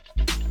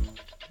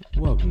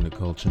Welcome to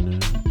Culture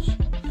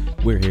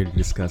Nerds. We're here to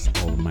discuss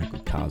all the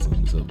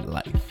microcosms of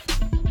life.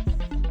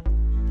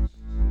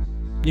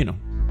 You know,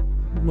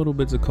 little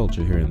bits of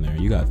culture here and there.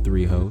 You got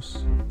 3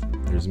 hosts.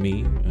 There's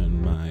me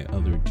and my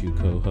other 2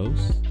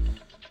 co-hosts.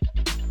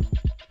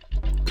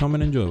 Come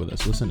and enjoy with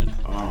us. Listen in.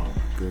 Oh,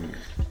 my goodness.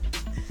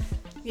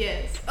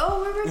 Yes.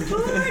 Oh, we're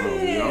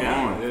recording. We are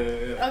on.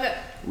 Yeah. Okay.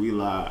 We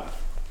live.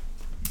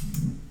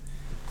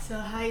 So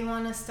how you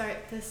want to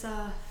start this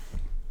off,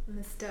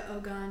 Mr.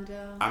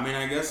 Ogando? I mean,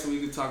 I guess we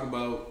could talk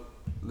about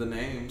the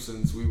name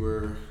since we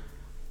were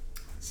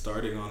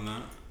starting on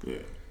that. Yeah.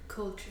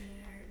 Culture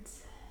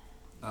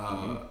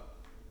nerds.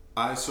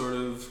 I sort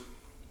of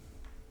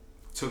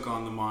took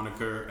on the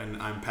moniker,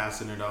 and I'm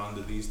passing it on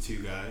to these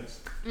 2 guys.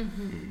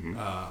 Mm-hmm.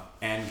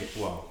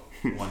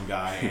 One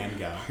guy and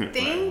gal.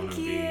 Thank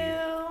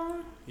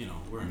you. You know,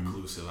 we're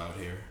inclusive out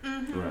here.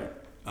 Mm-hmm. Right.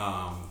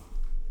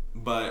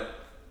 But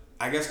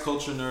I guess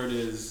culture nerd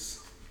is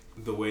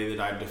the way that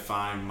I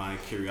define my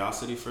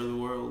curiosity for the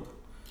world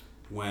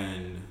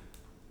when,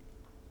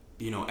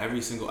 you know,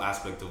 every single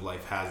aspect of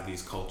life has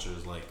these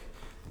cultures. Like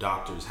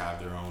doctors have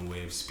their own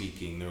way of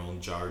speaking, their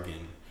own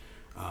jargon.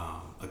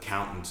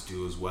 Accountants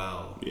do as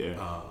well.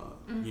 Yeah.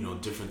 You know,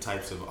 different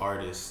types of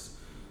artists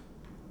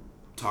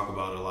talk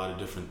about a lot of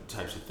different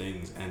types of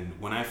things. And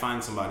when I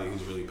find somebody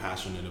who's really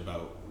passionate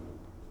about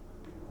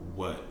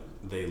what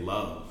they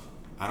love,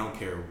 I don't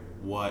care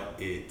what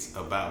it's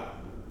about.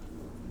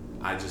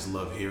 I just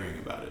love hearing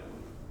about it.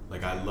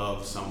 Like, I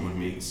love someone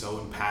being so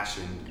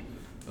impassioned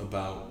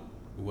about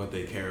what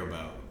they care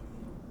about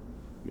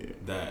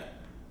that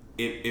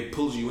it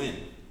pulls you in.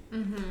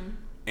 Mm-hmm.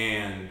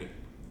 And,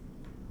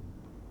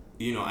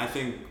 you know, I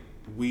think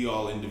we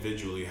all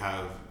individually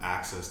have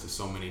access to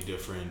so many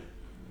different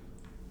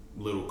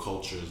little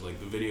cultures, like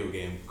the video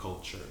game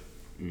culture.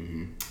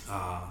 Mm-hmm.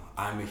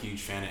 I'm a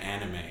huge fan of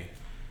anime.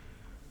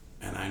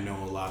 And I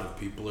know a lot of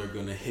people are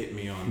going to hit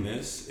me on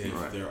this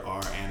if there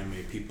are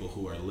anime people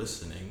who are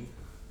listening.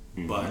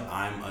 Mm-hmm. But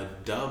I'm a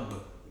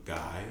dub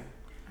guy.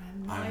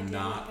 I'm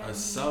not a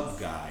sub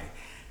guy.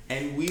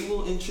 And we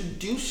will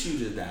introduce you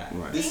to that.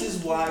 Right. This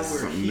is why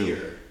we're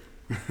here.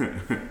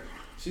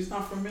 She's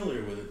not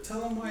familiar with it. Tell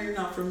them why you're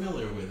not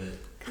familiar with it.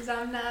 Because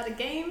I'm not a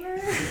gamer.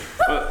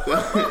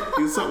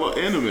 You talk about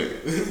anime.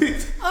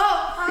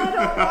 I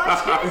don't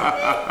watch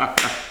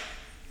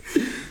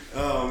anime.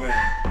 Oh,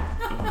 man.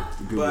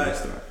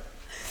 But,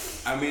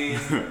 I mean,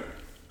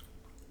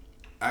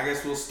 I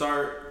guess we'll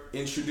start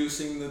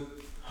introducing the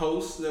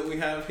hosts that we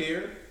have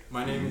here.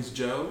 My name is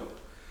Joe.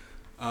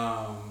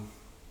 I'm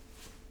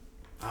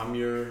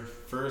your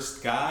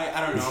first guy.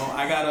 I don't know.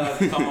 I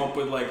gotta come up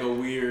with like a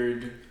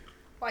weird,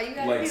 why you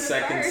gotta like be the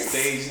second first?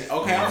 stage.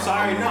 Okay, I'm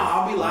sorry. No,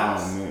 I'll be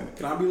last. Oh,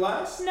 Can I be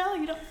last? No,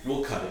 you don't.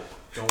 We'll cut it.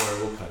 Don't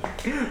worry, we'll cut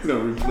it. We're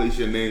gonna replace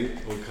your name.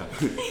 We'll cut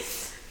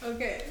it.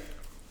 Okay.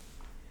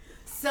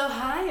 So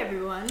hi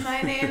everyone.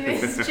 My name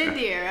is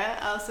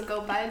Jadira. I also go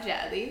by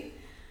Jaddy.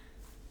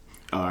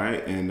 All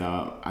right, and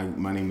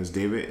my name is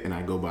David, and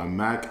I go by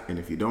Mac. And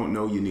if you don't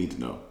know, you need to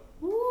know.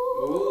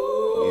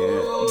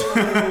 Ooh.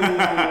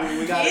 Yeah.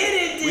 we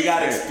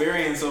got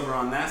experience over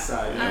on that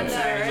side. You know what I'm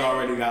saying? Right? He's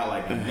already got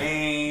like a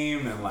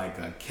name and like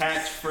a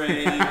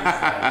catchphrase.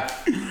 Like,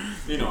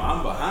 you know,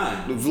 I'm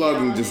behind. The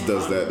vlogging just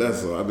does that.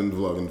 That's all. I've been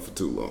vlogging for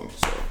too long.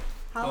 So.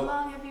 How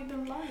long have you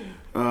been vlogging?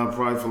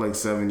 Probably for like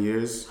 7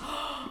 years.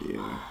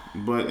 Yeah,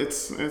 but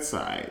it's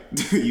alright.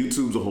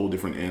 YouTube's a whole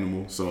different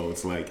animal, so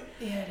it's like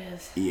Yeah, it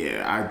is.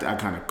 Yeah, I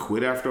kind of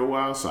quit after a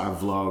while, so I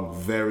vlog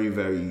very,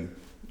 very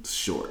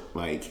short.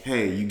 Like,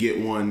 hey, you get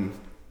one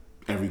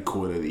every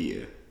quarter of the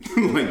year.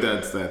 Like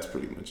that's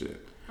pretty much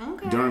it.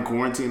 Okay. During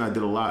quarantine, I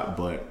did a lot,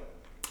 but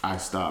I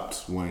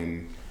stopped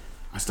when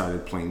I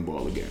started playing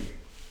ball again.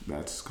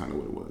 That's kind of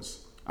what it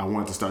was. I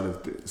wanted to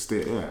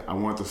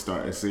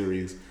start a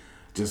series.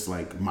 Just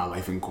like my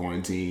life in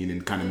quarantine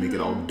and kind of make it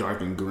all dark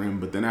and grim.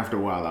 But then after a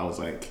while, I was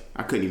like,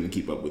 I couldn't even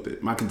keep up with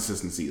it. My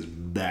consistency is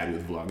bad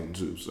with vlogging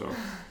too, so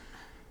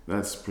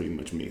that's pretty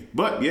much me.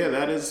 But yeah,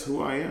 that is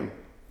who I am.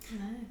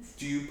 Nice.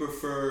 Do you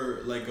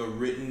prefer like a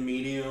written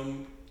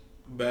medium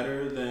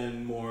better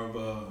than more of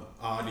a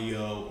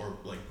audio or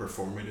like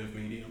performative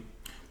medium?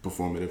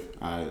 Performative.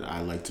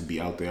 I like to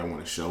be out there. I want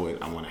to show it.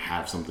 I want to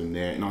have something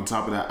there. And on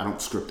top of that, I don't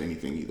script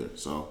anything either.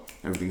 So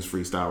everything's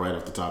freestyle right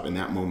off the top. In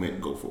that moment,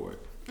 go for it.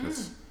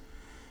 That's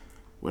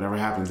whatever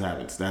happens.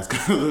 That's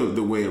kind of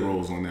the way it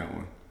rolls on that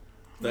one.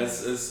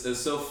 It's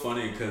so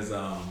funny because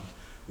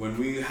when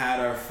we had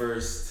our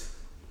first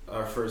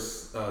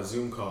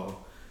Zoom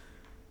call,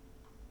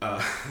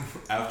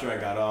 after I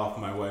got off,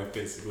 my wife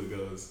basically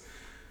goes,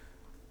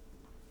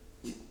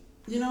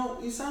 you know,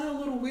 you sounded a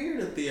little weird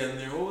at the end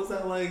there. What was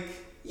that like?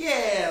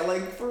 Yeah,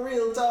 like for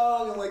real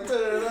dog and like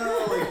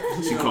da-da-da.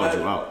 Like, she called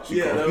you out.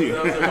 That was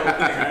her whole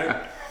thing,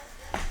 right?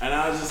 And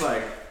I was just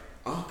like,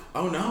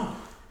 oh no.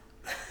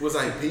 Was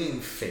I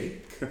being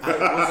fake? You know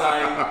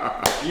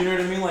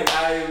what I mean? Like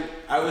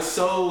I was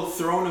so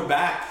thrown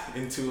aback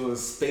into a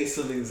space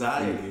of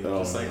anxiety.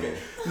 Just like,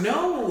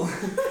 no,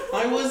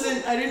 I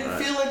wasn't. I didn't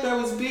feel like I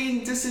was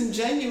being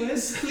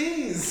disingenuous.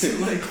 Please,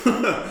 like,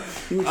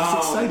 you were just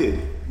excited.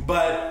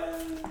 But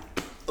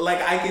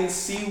like, I can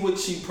see what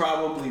she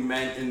probably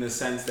meant in the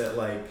sense that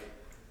like,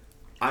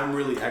 I'm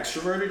really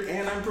extroverted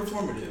and I'm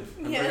performative.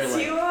 I'm yes, very,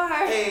 like, you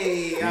are.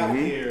 Hey, out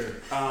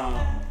here.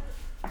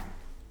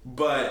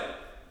 But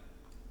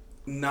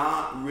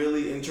not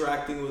really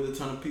interacting with a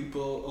ton of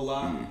people a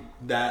lot.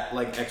 That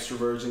like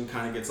extroversion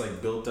kind of gets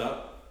like built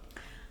up.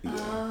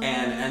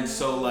 And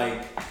so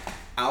like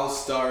I'll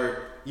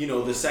start, you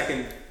know, the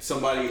second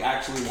somebody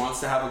actually wants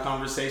to have a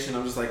conversation,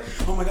 I'm just like,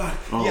 oh my God,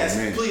 yes,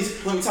 man.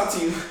 Please, let me talk to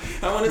you.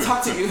 I want to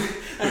talk to you.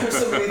 I have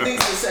so many things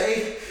to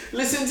say.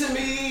 Listen to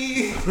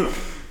me,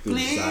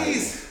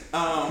 please.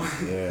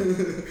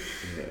 And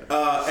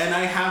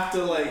I have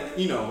to like,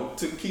 you know,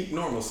 to keep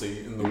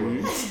normalcy in the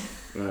world,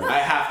 I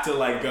have to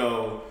like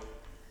go,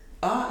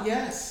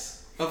 yes,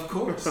 of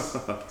course,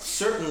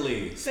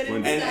 certainly,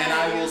 and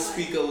I will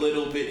speak a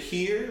little bit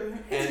here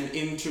and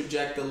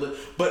interject a little,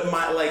 but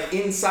my like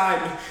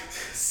inside,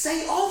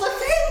 say all the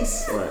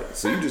things. Right.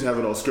 So you just have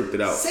it all scripted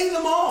out. Say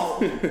them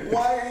all.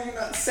 Why are you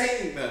not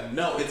saying them?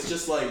 No, it's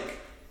just like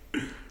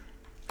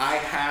I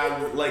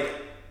have like.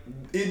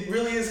 It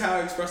really is how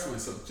I express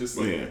myself, just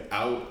like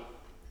out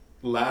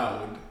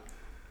loud.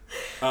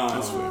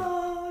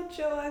 Oh,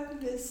 Joe,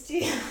 I've missed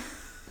you.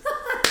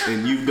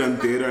 And you've done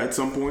theater at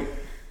some point?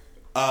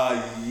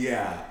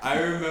 Yeah. I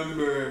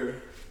remember.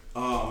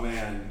 Oh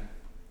man.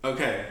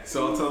 Okay,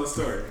 so I'll tell the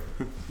story.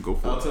 Go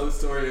for it. I'll tell the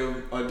story of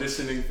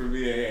auditioning for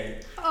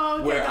BAA,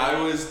 where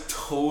I was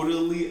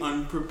totally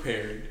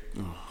unprepared.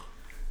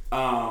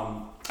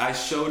 I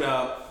showed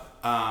up.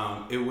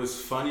 It was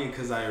funny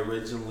because I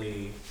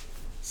originally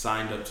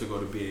signed up to go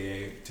to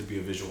BAA to be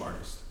a visual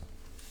artist.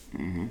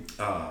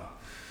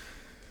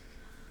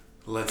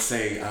 Let's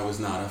say I was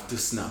not up to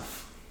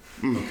snuff.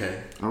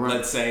 Okay. All right.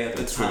 Let's say at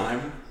the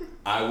time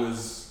I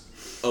was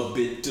a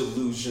bit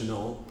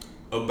delusional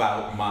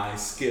about my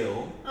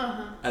skill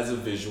as a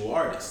visual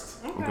artist.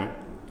 Okay.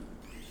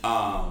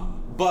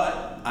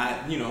 But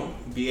I, you know,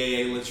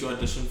 BAA lets you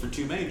audition for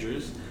 2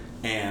 majors,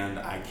 and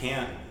I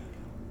can't,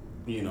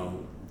 you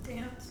know,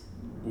 dance.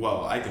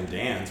 Well, I can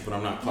dance, but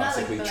I'm not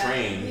classically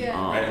trained.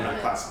 Yeah. Right? I'm not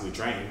classically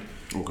trained.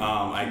 Okay.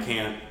 I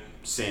can't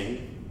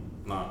sing,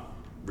 not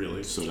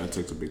really. So that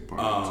takes a big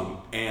part of it.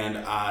 And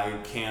I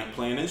can't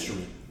play an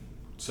instrument.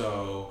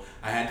 So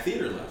I had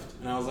theater left,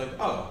 and I was like,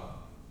 oh,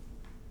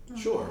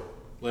 sure.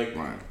 Like,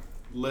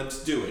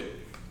 let's do it.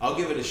 I'll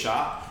give it a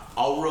shot.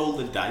 I'll roll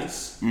the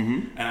dice.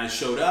 And I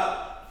showed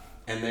up,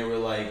 and they were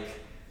like,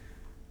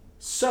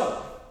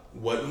 so,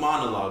 what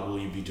monologue will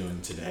you be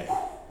doing today?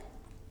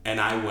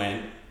 And I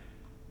went,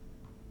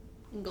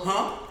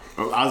 huh?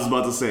 I was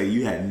about to say,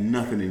 you had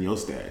nothing in your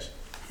stash.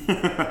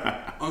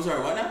 I'm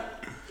sorry, what now?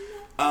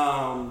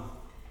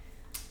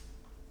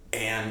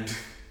 And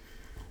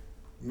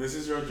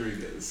Mrs.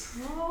 Rodriguez.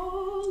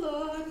 Oh,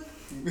 Lord.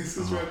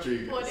 Mrs.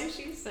 Rodriguez. What did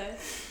she say?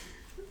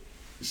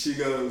 She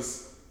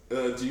goes,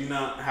 do you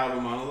not have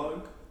a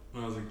monologue?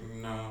 And I was like,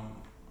 no,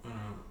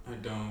 I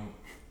don't.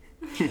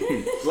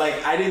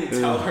 Like, I didn't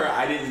tell her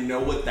I didn't know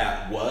what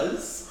that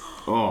was.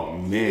 Oh,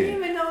 man. You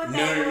didn't even know what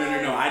that was?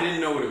 No. I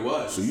didn't know what it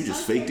was. So you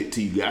just faked it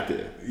till you got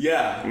there.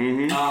 Yeah.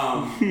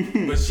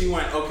 But she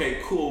went,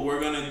 okay, cool.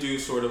 We're going to do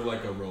sort of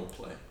like a role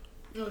play.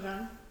 Okay.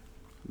 At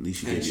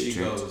least you And gave you a she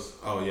chance. goes,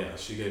 oh yeah,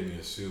 she gave me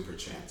a super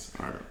chance.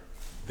 All right.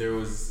 There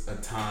was a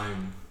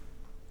time,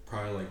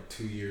 probably like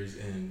 2 years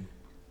in,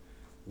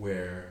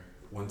 where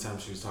one time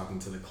she was talking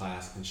to the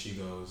class and she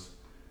goes,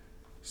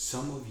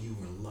 some of you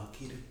were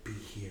lucky to be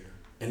here.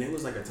 And it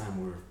was like a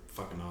time we were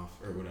fucking off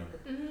or whatever.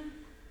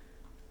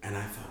 And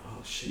I thought,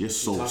 oh shit. You're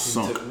so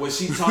sunk. Was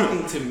she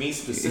talking to me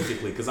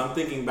specifically? Because I'm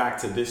thinking back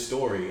to this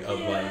story of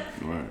like,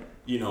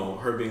 you know,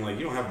 her being like,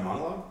 you don't have a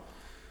monologue?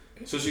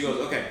 So she goes,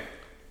 okay,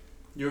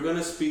 you're going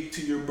to speak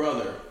to your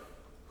brother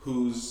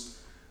who's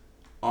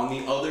on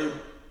the other,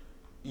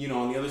 you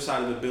know, on the other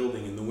side of the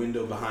building in the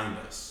window behind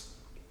us.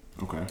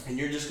 Okay. And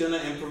you're just going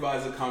to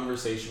improvise a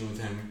conversation with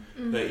him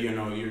that, you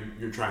know,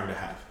 you're trying to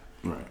have.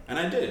 Right. And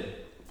I did.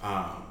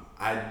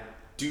 I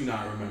do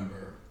not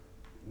remember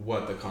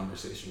what the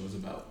conversation was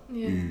about.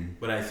 Yeah.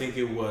 But I think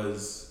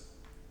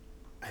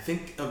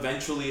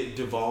eventually it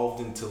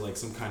devolved into like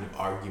some kind of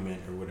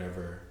argument or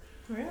whatever.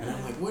 Really? And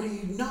I'm like, what do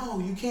you know?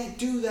 You can't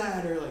do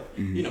that. Or like,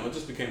 you know, it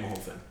just became a whole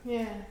thing.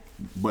 Yeah.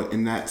 But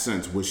in that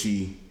sense, was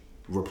she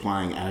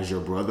replying as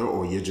your brother,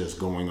 or you're just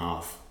going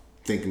off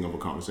thinking of a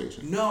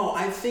conversation? No,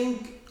 I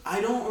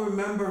don't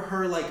remember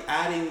her like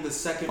adding the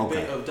second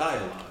bit of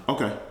dialogue.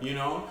 Okay. You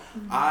know?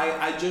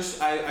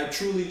 I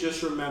truly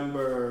just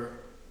remember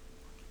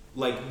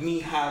like me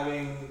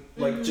having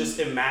like just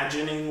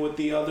imagining what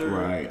the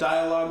other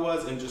dialogue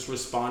was and just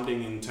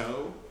responding in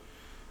tow.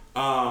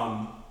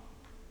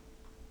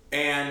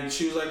 And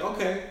she was like,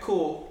 okay,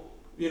 cool,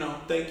 you know,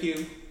 thank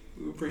you,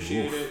 We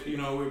appreciate it. You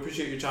know, we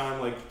appreciate your time.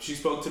 Like, she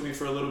spoke to me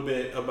for a little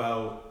bit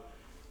about,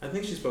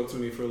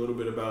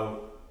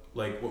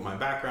 like, what my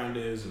background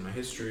is and my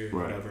history and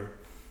whatever.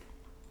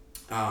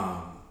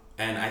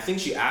 And I think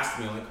she asked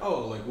me, like,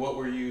 oh, like, what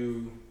were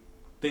you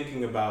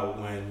thinking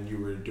about when you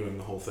were doing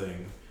the whole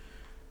thing?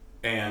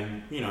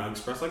 And, you know, I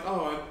expressed, like,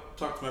 oh, I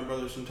talk to my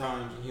brother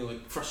sometimes, and he,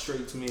 like,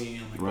 frustrates me,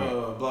 and, like, blah,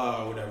 blah,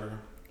 blah, whatever.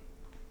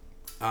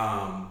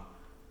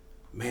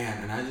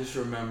 Man, and I just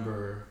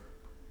remember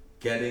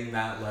getting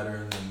that letter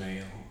in the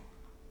mail.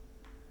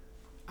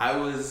 I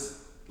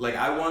was, like,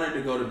 I wanted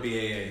to go to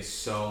BAA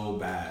so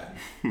bad.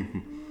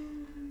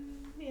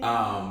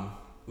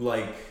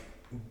 Like,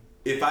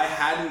 if I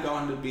hadn't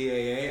gone to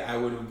BAA, I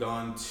would have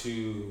gone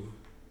to,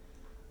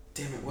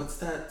 damn it, what's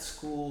that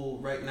school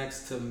right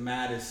next to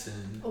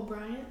Madison?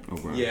 O'Brien?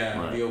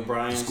 Yeah, the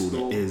O'Brien school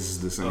that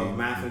is the same. Of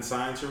math and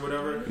science or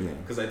whatever. Yeah.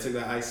 Because I took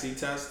that IC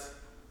test.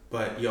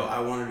 But, yo, I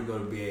wanted to go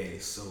to BAA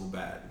so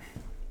bad.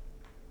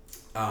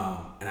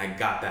 And I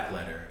got that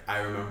letter. I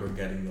remember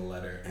getting the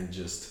letter and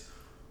just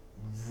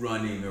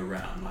running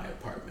around my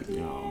apartment.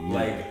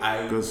 Like,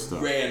 I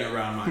ran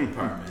around my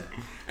apartment.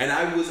 And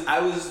I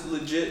was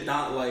legit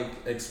not, like,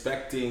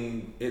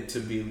 expecting it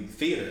to be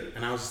theater.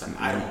 And I was just like,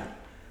 I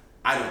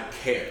don't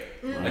care.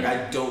 Like,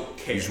 I don't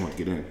care. You just want to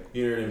get in.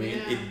 You know what I mean?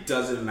 Yeah. It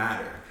doesn't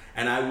matter.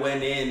 And I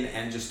went in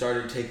and just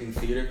started taking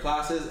theater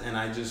classes, and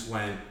I just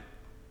went,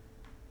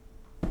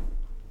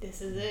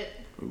 this is it.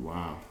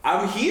 Wow.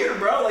 I'm here,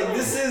 bro. Like,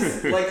 this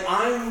is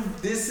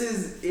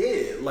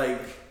it.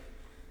 Like,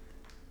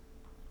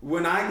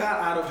 when I got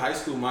out of high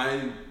school,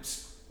 my,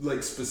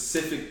 like,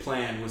 specific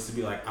plan was to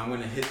be like, I'm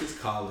going to hit this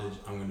college.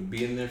 I'm going to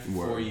be in there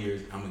for 4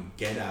 years. I'm going to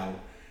get out,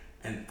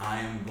 and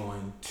I am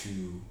going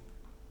to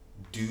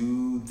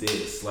do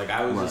this. Like,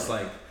 I was just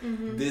like,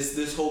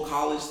 this whole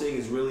college thing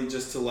is really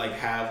just to, like,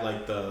 have,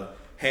 like, the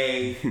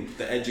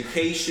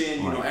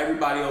education, you know,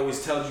 everybody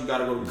always tells you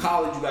gotta go to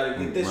college, you gotta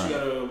get this, you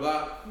gotta blah,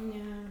 blah.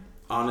 Yeah.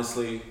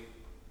 Honestly,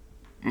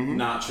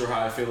 not sure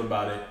how I feel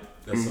about it.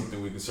 That's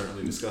something we can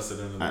certainly discuss at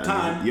another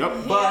time.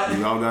 Yep. But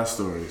we all got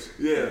stories.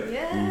 Yeah.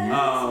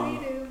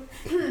 Yes,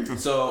 we do.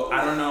 So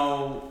I don't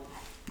know,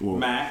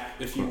 Mac,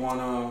 if you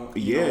wanna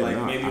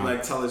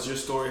like tell us your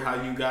story, how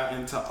you got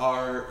into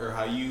art or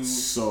how you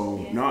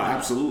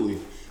absolutely.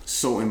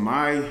 So in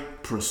my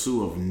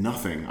pursuit of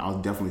nothing, I'll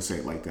definitely say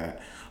it like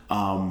that.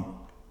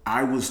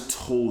 I was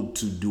told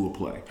to do a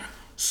play.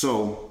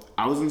 So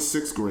I was in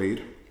 6th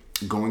grade,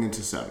 going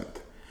into 7th.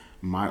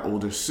 My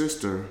older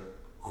sister,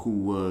 who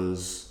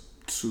was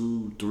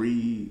 3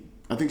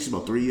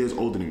 years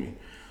older than me.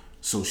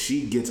 So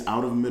she gets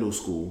out of middle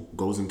school,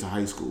 goes into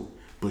high school,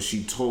 but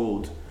she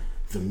told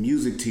the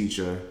music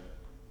teacher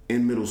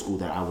in middle school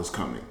that I was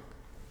coming.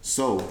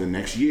 So the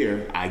next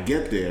year I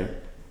get there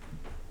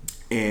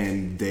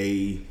and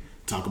they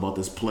talk about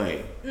this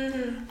play.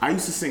 I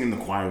used to sing in the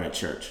choir at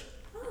church.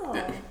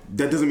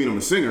 That doesn't mean I'm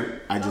a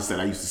singer. I just said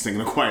I used to sing in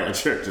the choir at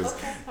church. It's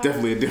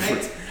definitely a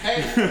difference.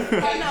 He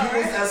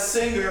was a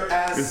singer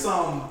at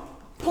some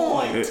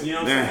point. You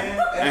know what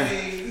I'm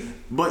saying?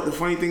 But the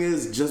funny thing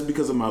is, just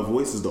because of my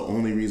voice is the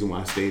only reason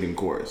why I stayed in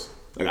chorus.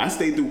 Like, I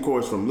stayed through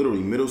chorus from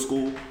literally middle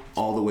school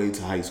all the way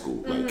to high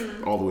school. Like,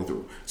 all the way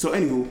through. So,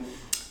 anywho,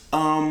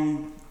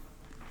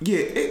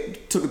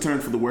 it took a turn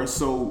for the worse.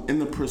 So in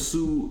the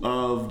pursuit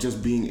of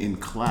just being in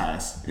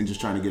class and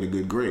just trying to get a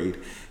good grade,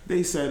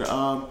 they said,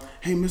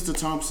 hey, Mr.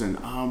 Thompson,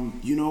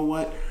 you know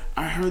what?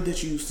 I heard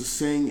that you used to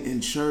sing in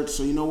church.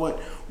 So you know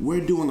what?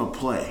 We're doing a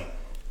play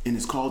and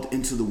it's called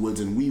Into the Woods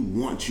and we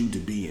want you to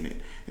be in it.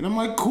 And I'm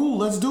like, cool,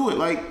 let's do it.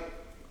 Like,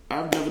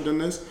 I've never done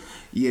this.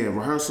 Yeah,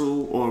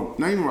 rehearsal, or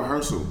not even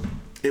rehearsal.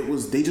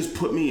 They just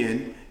put me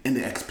in and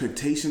the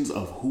expectations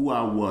of who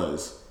I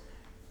was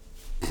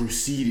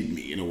preceded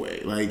me in a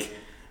way. Like,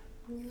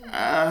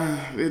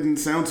 it didn't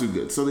sound too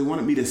good. So they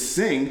wanted me to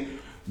sing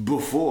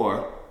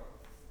before,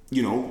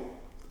 you know,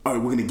 all right,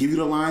 we're going to give you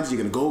the lines, you're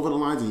going to go over the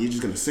lines, and you're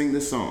just going to sing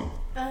this song.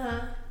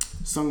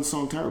 Sung the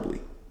song terribly.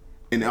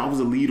 And I was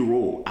a lead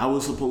role. I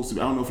was supposed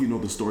to, I don't know if you know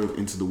the story of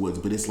Into the Woods,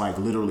 but it's like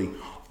literally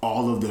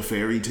all of the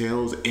fairy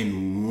tales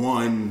in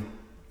one,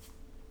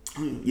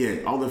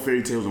 all the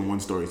fairy tales in one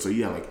story. So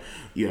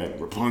you had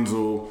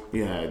Rapunzel,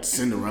 you had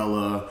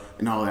Cinderella,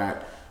 and all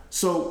that.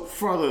 So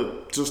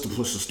just to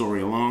push the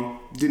story along,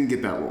 didn't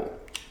get that role.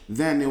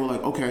 Then they were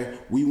like, okay,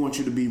 we want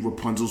you to be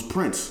Rapunzel's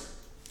prince.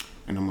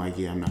 And I'm like,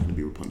 yeah, I'm not going to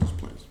be Rapunzel's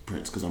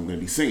prince because I'm going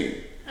to be singing.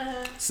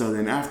 So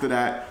then after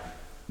that,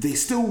 they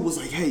still was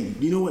like, hey,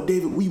 you know what,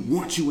 David, we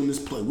want you in this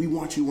play. We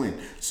want you in.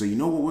 So you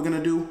know what we're going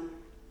to do?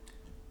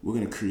 We're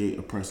going to create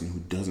a person who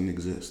doesn't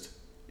exist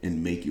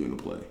and make you in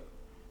the play.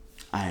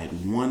 I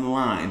had one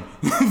line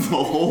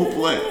the whole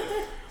play.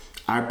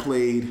 I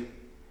played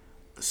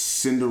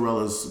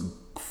Cinderella's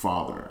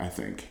father, I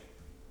think.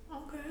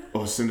 Okay.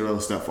 Or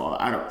Cinderella's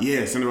stepfather.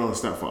 Cinderella's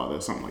stepfather,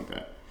 something like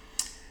that.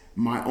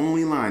 My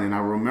only line, and I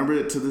remember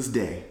it to this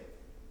day,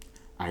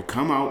 I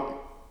come out,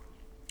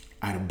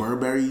 I had a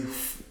Burberry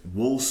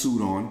wool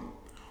suit on,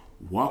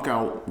 walk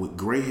out with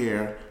gray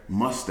hair,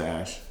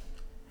 mustache,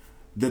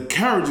 the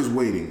carriage is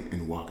waiting,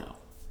 and walk out.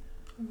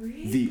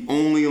 Really? The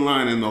only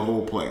line in the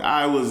whole play.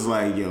 I was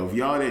like, yo, if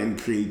y'all didn't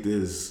create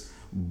this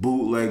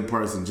bootleg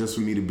person just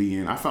for me to be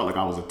in, I felt like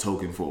I was a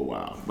token for a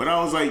while. But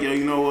I was like, yo,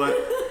 you know what?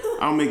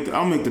 I'll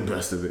make the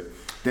best of it.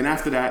 Then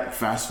after that,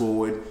 fast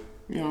forward,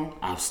 you know,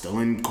 I was still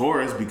in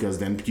chorus because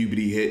then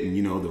puberty hit and,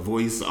 you know, the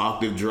voice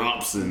octave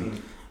drops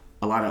and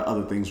a lot of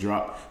other things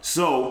drop.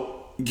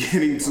 So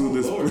getting to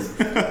this. Lord.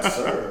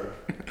 Sir.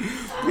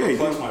 Yeah,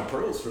 Clutch my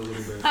pearls for a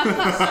little bit.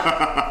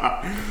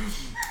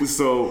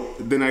 So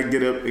then I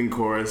get up in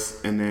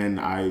chorus, and then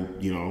I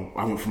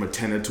went from a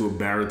tenor to a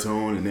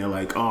baritone, and they're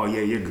like, "Oh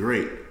yeah, you're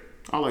great."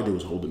 All I did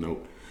was hold a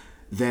note.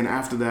 Then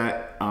after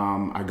that,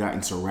 I got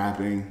into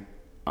rapping.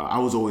 I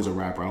was always a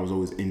rapper. I was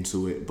always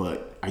into it,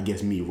 but I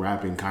guess me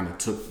rapping kind of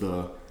took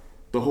the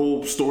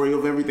whole story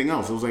of everything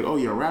else. It was like, "Oh,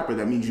 you're a rapper.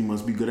 That means you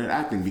must be good at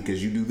acting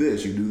because you do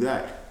this, you do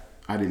that."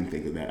 I didn't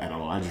think of that at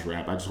all. I just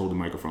rap. I just hold the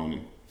microphone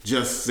and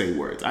just say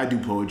words. I do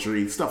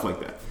poetry, stuff like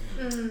that.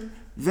 Mm-hmm.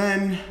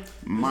 Then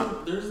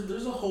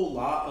there's a whole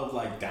lot of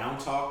like down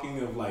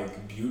talking of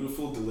like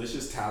beautiful,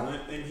 delicious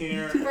talent in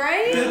here.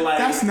 Right? That, like,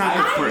 that's not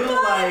the first.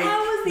 I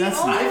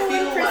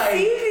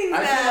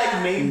feel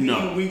like maybe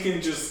we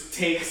can just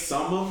take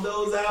some of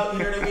those out. You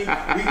know what I mean?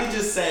 We can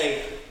just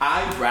say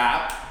I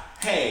rap.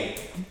 Hey,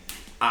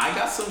 I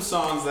got some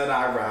songs that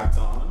I rapped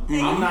on.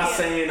 I'm not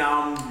saying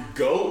I'm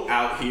GOAT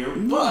out here,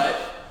 but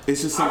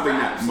it's just something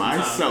that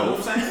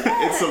myself.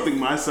 It's something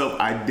myself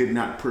I did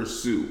not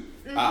pursue.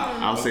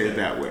 I'll say it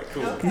that way.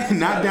 Cool. Okay.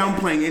 Not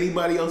downplaying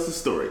anybody else's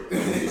story.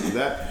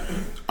 That.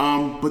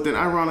 But then,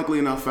 ironically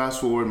enough, fast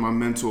forward, my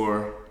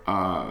mentor,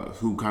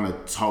 who kind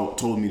of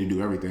told me to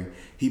do everything,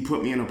 he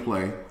put me in a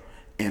play,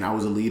 and I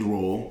was a lead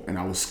role, and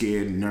I was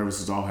scared, and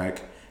nervous as all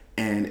heck,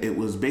 and it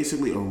was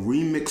basically a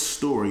remixed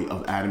story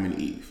of Adam and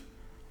Eve.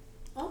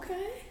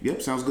 Okay.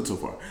 Yep, sounds good so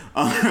far.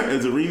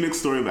 It's a remixed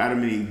story of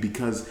Adam and Eve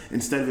because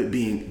instead of it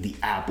being the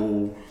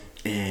apple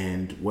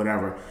and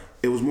whatever,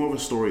 it was more of a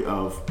story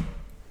of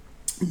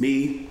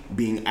me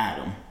being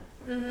Adam.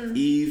 Mm-hmm.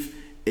 Eve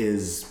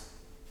is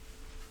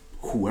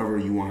whoever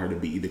you want her to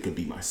be. It could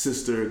be my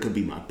sister, it could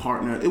be my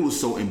partner. It was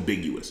so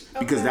ambiguous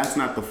because that's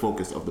not the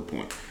focus of the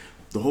point.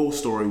 The whole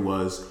story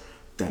was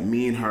that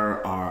me and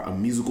her are a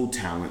musical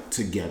talent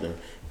together,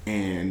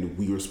 and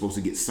we were supposed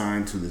to get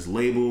signed to this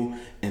label,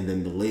 and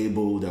then the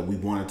label that we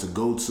wanted to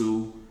go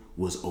to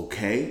was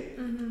okay,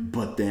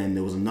 but then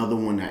there was another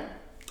one that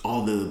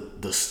all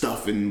the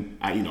stuff, and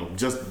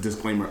just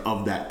disclaimer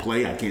of that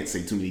play, I can't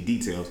say too many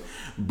details,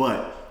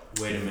 but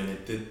wait a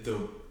minute, did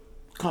the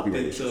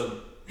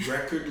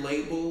record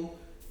label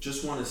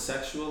just want to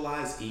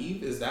sexualize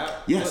Eve? Is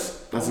that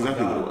yes, that's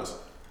exactly what it was.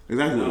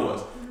 Exactly what it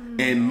was.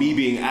 And me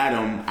being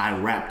Adam, I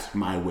rapped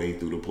my way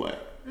through the play.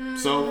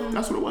 So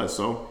that's what it was.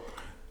 So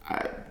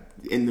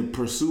in the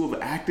pursuit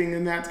of acting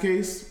in that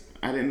case,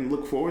 I didn't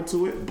look forward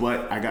to it,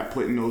 but I got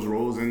put in those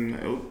roles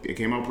and it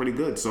came out pretty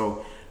good.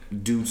 So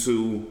due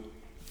to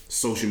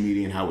social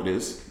media and how it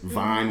is,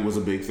 Vine was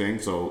a big thing.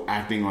 So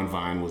acting on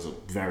Vine was a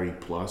very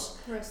plus.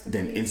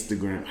 Then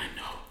Instagram, I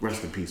know,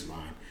 rest in peace,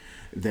 Vine.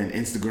 Then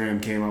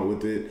Instagram came out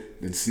with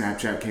it. Then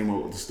Snapchat came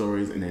out with the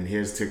stories, and then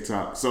here's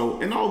TikTok. So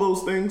in all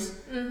those things,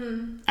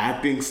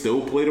 acting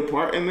still played a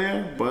part in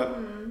there, but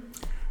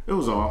it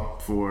was all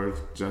for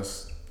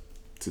just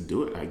to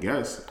do it, I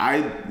guess.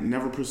 I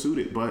never pursued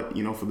it, but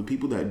for the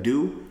people that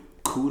do,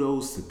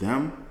 kudos to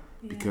them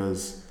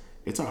because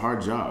it's a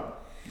hard job.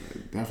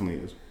 It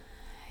definitely is.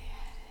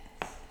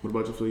 What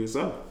about you for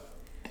yourself?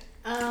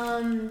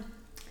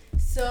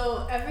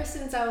 So ever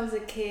since I was a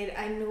kid,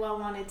 I knew I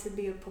wanted to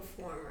be a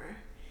performer.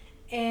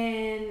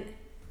 And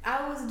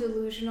I was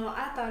delusional.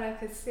 I thought I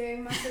could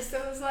sing. My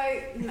sister was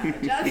like, no,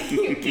 Johnny,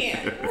 you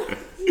can't.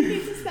 You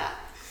need to stop.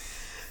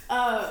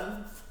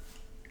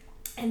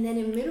 And then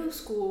in middle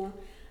school,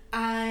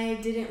 I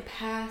didn't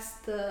pass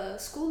the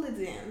school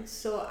exams.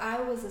 So I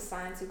was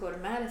assigned to go to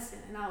Madison.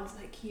 And I was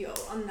like, yo,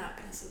 I'm not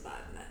going to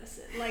survive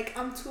Madison. Like,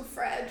 I'm too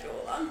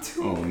fragile. I'm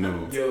too... Oh,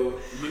 no. Yo,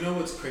 you know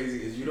what's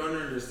crazy is you don't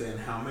understand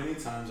how many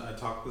times I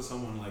talk to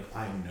someone like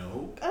I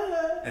know.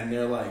 And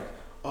they're like,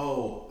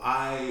 oh,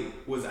 I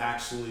was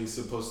actually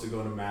supposed to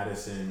go to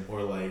Madison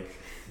or like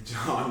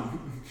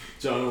John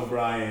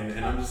O'Brien.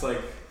 And I'm just like,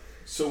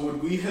 so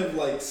would we have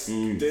like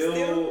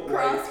still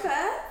cross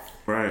paths?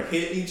 Right.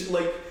 Hit each,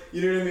 like,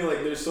 you know what I mean?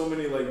 Like, there's so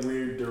many, like,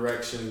 weird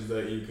directions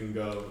that you can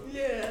go.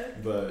 Yeah.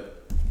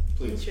 But,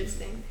 please.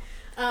 Interesting.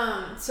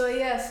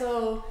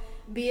 So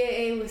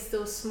BAA was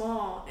still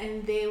small,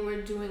 and they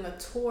were doing a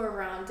tour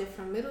around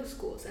different middle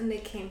schools, and they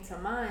came to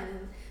mine,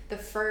 and the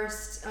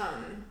first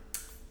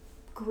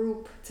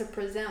group to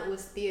present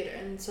was theater,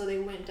 and so they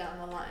went down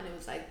the line. It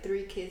was, like,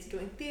 3 kids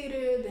doing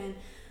theater, then,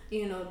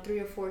 3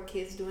 or 4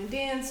 kids doing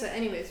dance. So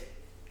anyways,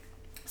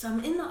 so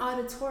I'm in the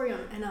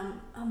auditorium, and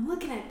I'm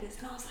looking at this,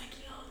 and I was like,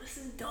 this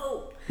is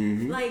dope.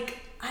 Like,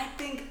 I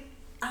think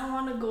I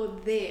want to go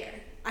there.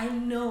 I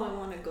know I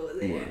want to go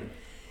there. Right.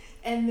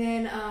 And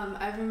then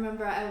I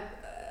remember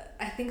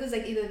I think it was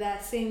like either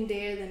that same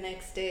day or the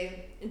next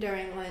day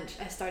during lunch,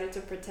 I started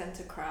to pretend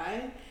to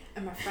cry.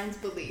 And my friends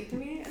believed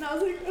me, and I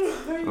was like,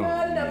 oh my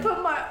god! And I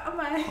put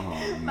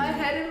my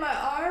head in my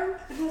arm,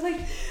 and I was like,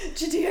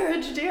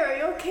 Jadira, are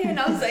you okay? And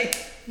I was like,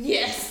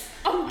 yes,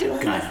 I'm doing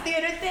this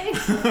theater thing.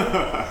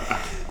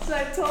 So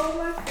I told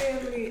my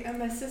family, and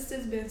my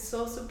sister's been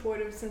so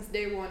supportive since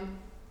day one.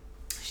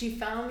 She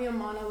found me a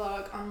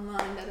monologue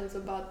online that was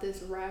about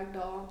this rag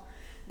doll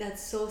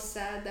that's so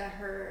sad that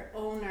her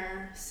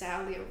owner,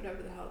 Sally, or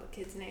whatever the hell the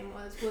kid's name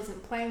was,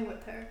 wasn't playing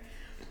with her.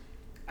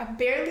 I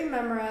barely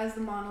memorized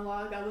the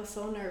monologue. I was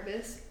so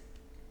nervous.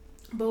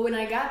 But when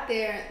I got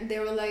there, they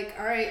were like,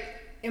 all right,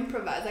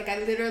 improvise. Like, I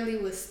literally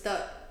was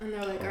stuck. And they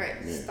were like, all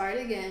right, start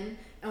again.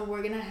 And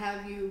we're going to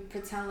have you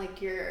pretend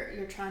like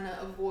you're trying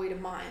to avoid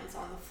mines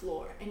on the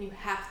floor. And you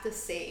have to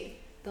say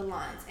the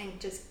lines and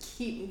just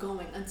keep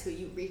going until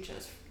you reach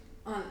us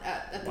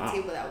at the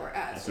table that we're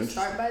at. So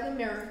start by the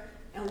mirror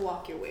and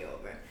walk your way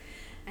over.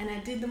 And I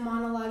did the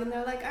monologue, and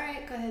they're like, all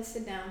right, go ahead,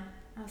 sit down.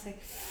 I was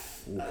like,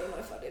 I don't know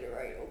if I did it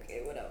right.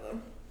 Okay, whatever.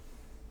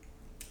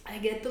 I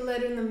get the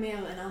letter in the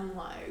mail, and I'm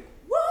like,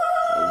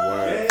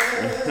 whoa!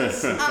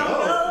 Yes.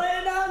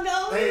 I'm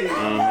going.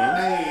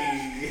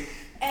 Hey.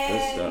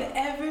 And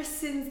ever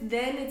since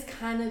then, it's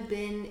kind of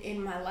been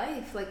in my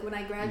life. Like, when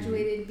I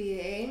graduated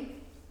BA,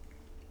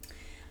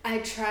 I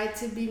tried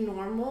to be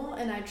normal,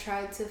 and I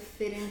tried to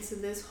fit into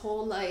this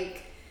whole,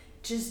 like,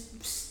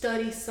 just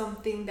study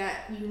something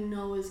that you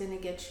know is going to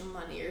get you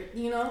money, or,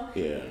 you know?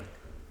 Yeah.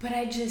 But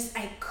I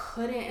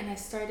couldn't, and I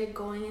started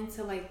going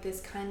into, like,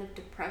 this kind of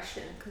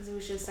depression, because it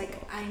was just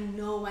like, I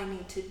know I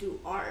need to do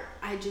art.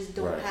 I just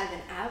don't have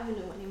an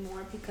avenue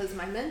anymore, because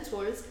my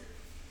mentors,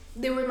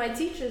 they were my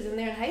teachers, and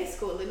they're in high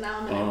school, and now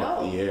I'm an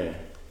adult. Yeah.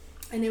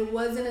 And it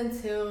wasn't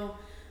until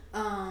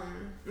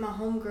my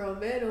homegirl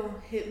Vero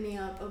hit me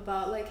up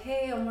about, like,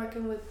 hey, I'm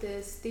working with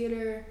this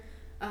theater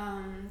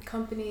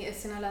company,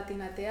 Escena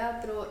Latina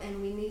Teatro,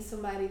 and we need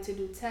somebody to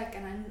do tech.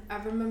 And I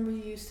remember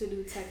you used to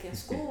do tech in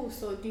school,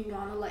 so do you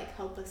want to, like,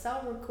 help us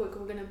out real quick?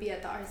 We're going to be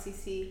at the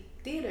RCC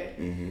Theater.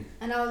 Mm-hmm.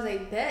 And I was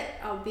like,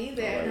 bet, I'll be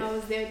there. Right. And I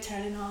was there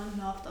turning on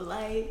and off the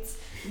lights,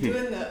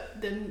 doing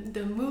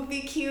the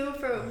movie cue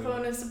for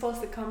when it's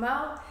supposed to come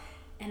out.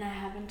 And I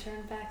haven't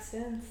turned back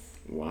since.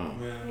 Wow.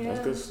 Yeah. That's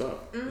good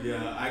stuff. Mm-hmm.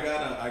 Yeah,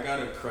 I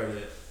gotta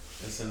credit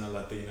Escena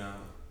Latina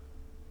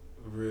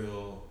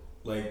real.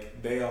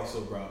 Like, they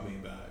also brought me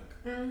back,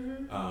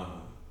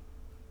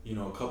 you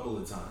know, a couple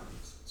of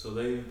times. So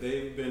they've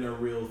been a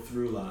real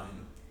through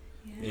line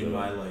in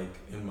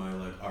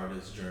my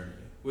artist journey,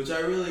 which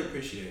I really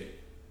appreciate.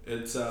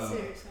 It's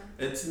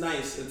it's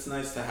nice. It's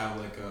nice to have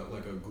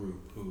like a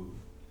group who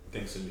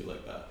thinks of you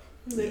like that.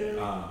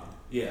 Literally.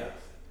 Yeah.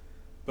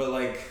 But,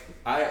 like,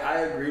 I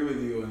agree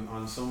with you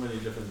on so many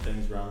different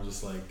things where I'm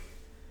just like,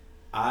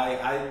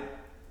 I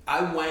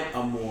went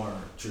a more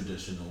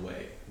traditional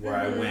way where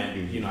I went,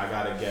 you know, I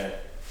gotta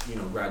get, you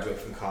know, graduate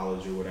from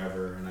college or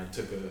whatever, and I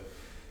took a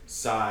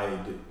side,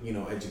 you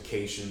know,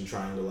 education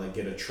trying to, like,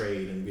 get a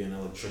trade and be an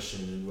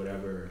electrician and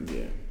whatever.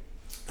 Yeah.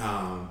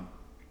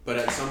 But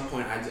at some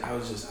point I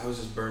was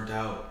just burnt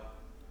out.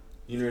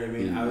 You know what I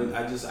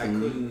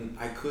mean?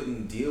 I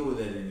couldn't deal with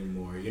it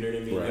anymore. You know what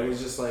I mean? Right. It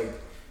was just like,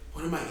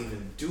 what am I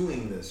even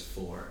doing this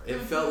for? It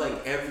felt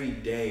like every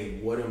day,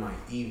 what am I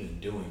even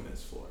doing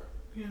this for?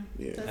 Yeah.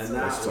 And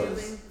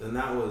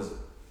that was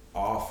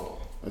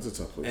awful. That's a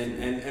tough place.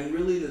 And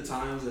really the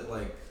times that,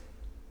 like,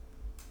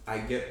 I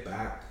get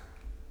back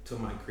to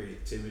my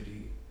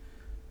creativity,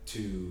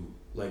 to,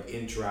 like,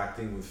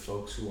 interacting with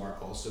folks who are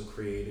also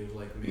creative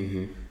like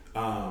me,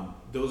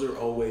 those are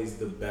always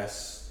the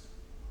best.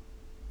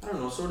 I don't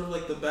know, sort of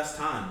like the best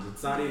times.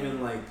 It's not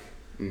even like,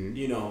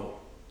 you know,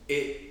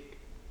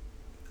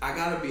 I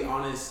gotta be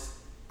honest,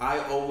 I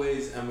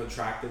always am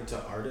attracted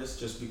to artists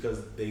just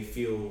because they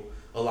feel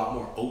a lot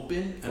more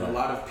open, and a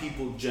lot of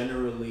people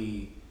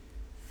generally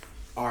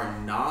are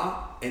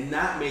not, and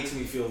that makes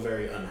me feel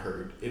very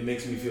unheard. It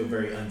makes me feel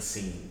very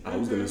unseen. I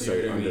was gonna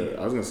say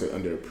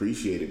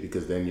underappreciated,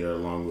 because then you're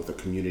along with a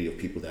community of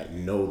people that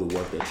know the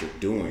work that you're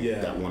doing,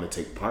 that want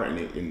to take part in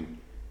it, and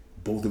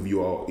both of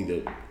you all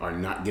either are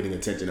not getting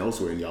attention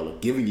elsewhere, and y'all are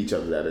giving each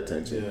other that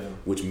attention,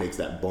 which makes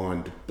that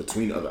bond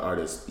between other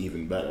artists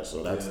even better.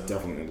 So that's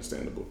definitely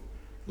understandable.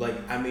 Like,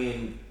 I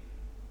mean,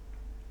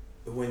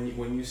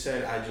 when you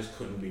said I just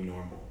couldn't be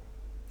normal,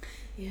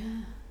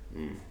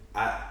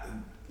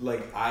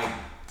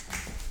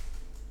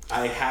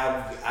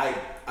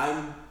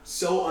 I'm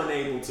so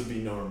unable to be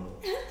normal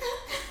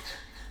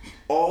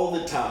all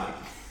the time.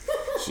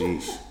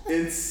 Sheesh.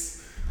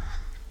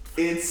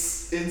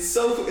 It's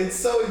so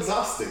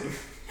exhausting.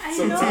 I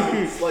know,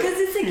 because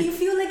it's like you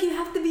feel like you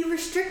have to be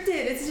restricted.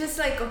 It's just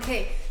like,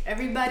 okay,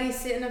 everybody's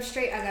sitting up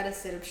straight, I gotta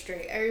sit up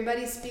straight.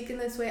 Everybody's speaking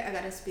this way, I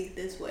gotta speak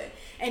this way.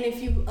 And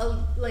if you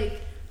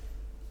like,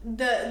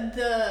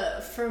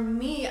 for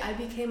me, I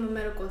became a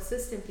medical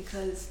assistant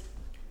because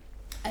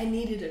I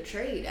needed a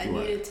trade. I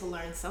needed to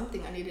learn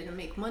something. I needed to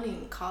make money.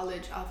 In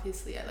college,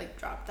 obviously, I, like,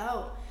 dropped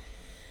out.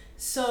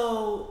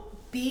 So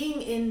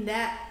being in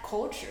that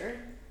culture,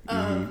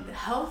 of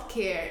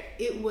healthcare,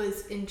 it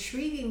was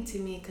intriguing to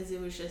me because it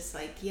was just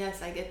like,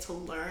 yes, I get to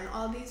learn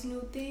all these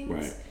new things.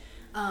 Right.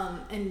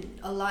 And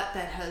a lot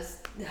that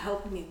has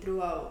helped me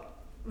throughout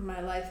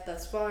my life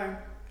thus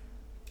far.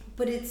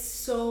 But it's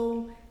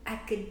so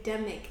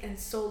academic and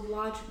so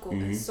logical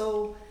and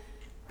so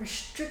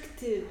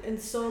restrictive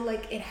and so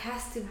like it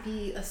has to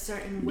be a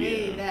certain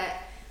way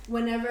that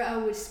whenever I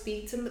would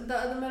speak to the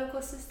other medical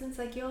assistants,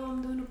 like, yo,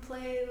 I'm doing a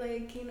play,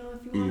 like, you know,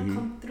 if you want to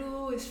come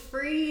through, it's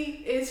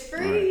free.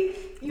 Right.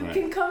 You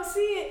can come see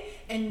it.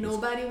 And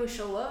nobody would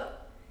show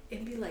up.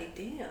 It'd be like,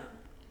 damn.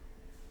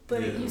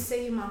 But you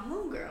say you're my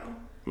homegirl.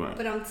 Right.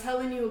 But I'm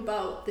telling you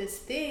about this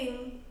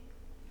thing,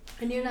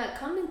 and you're not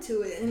coming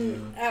to it.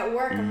 And at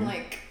work, I'm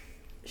like,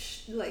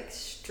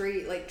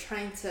 straight, like,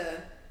 trying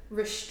to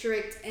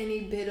restrict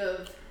any bit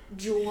of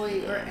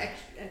joy or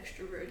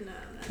extrovert. Nah,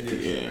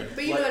 yeah.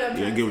 But you know what I'm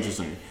saying. I get what you're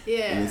saying.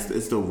 Yeah. And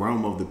it's the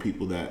realm of the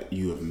people that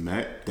you have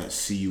met that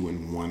see you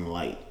in one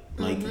light.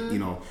 Like, you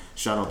know,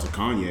 shout out to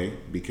Kanye,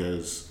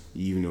 because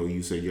even though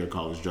you said you're a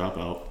college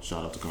dropout,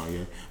 shout out to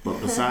Kanye.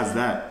 But besides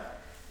that,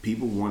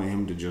 people wanted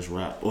him to just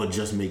rap or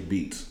just make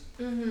beats.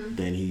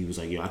 Then he was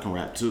like, yo, I can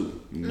rap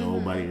too.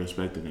 Nobody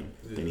respected him.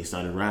 Then he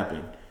started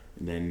rapping.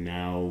 And then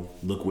now,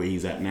 look where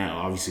he's at now.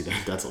 Obviously,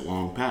 that's a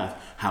long path.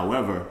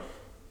 However,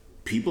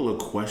 people are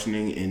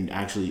questioning and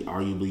actually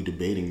arguably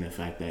debating the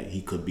fact that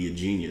he could be a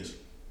genius.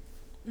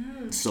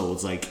 So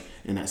it's like,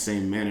 in that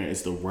same manner,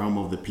 it's the realm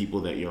of the people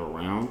that you're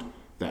around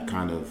that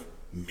kind of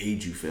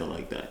made you feel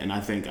like that. And I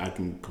think I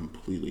can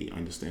completely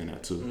understand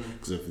that too.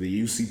 Because if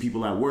you see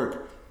people at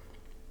work,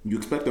 you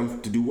expect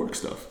them to do work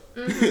stuff.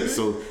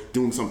 So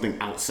doing something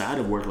outside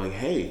of work, like,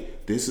 hey,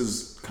 this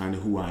is kind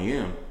of who I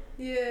am.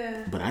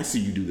 Yeah. But I see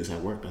you do this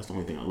at work. That's the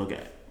only thing I look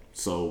at.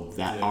 So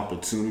that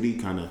opportunity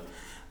kind of,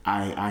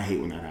 I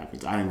hate when that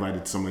happens. I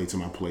invited somebody to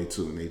my play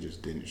too, and they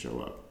just didn't show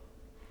up.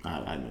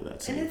 I know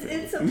that. And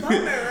it's a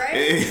bummer, right?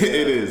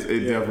 It is.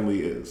 It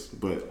definitely is.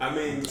 But I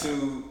mean,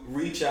 to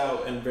reach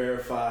out and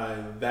verify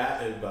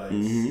that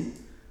advice,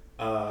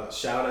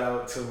 shout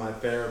out to my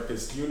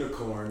therapist,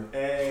 Unicorn.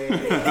 Hey.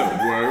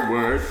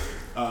 word.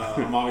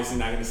 I'm obviously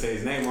not going to say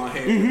his name on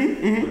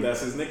here, but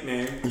that's his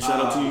nickname. And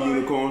shout out to you,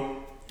 Unicorn.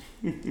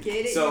 Get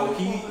it, So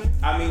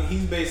Unicorn.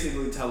 he's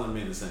basically telling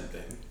me the same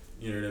thing.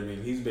 You know what I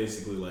mean? He's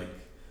basically like,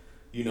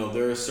 you know,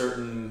 there are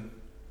certain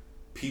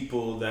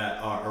people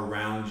that are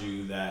around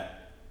you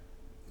that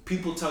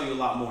people tell you a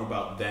lot more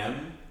about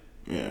them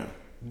than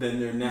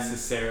they're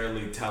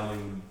necessarily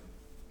telling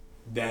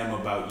them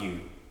about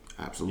you.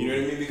 Absolutely. You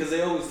know what I mean? Because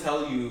they always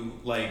tell you,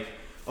 like,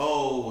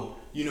 oh,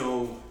 you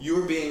know,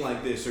 you're being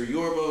like this, or you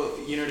know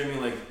what I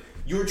mean? Like,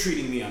 you're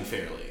treating me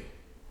unfairly.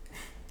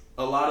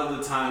 A lot of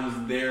the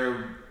times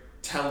they're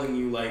telling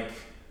you, like,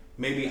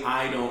 maybe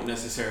I don't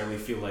necessarily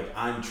feel like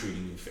I'm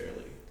treating you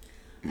fairly.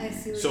 I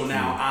see what So you're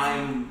now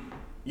saying.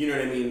 you know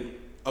what I mean?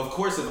 Of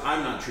course, if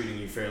I'm not treating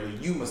you fairly,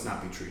 you must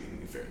not be treating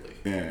me fairly.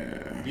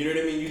 Yeah. You know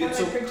what I mean? You get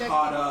so projecting.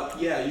 caught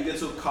up. Yeah, you get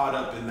so caught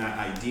up in that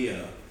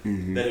idea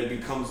that it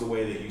becomes the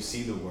way that you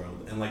see the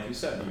world. And like you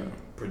said, you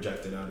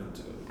project it out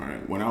into it.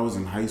 Right. When I was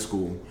in high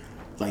school,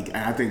 like,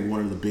 I think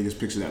one of the biggest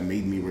pictures that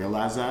made me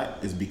realize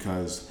that is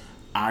because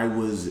I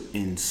was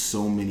in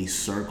so many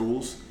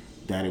circles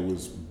that it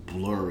was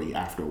blurry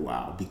after a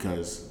while.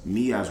 Because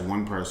me as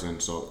one person,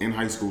 so in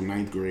high school,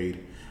 9th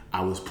grade,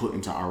 I was put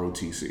into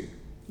ROTC.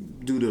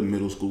 Due to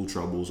middle school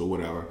troubles or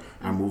whatever,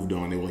 I moved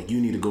on. They were like, you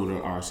need to go to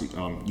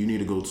RC, you need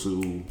to go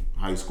to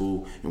high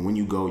school, and when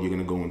you go, you're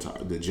gonna go into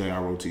the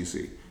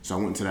JROTC. So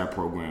I went to that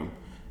program.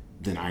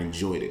 Then I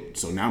enjoyed it.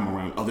 So now I'm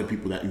around other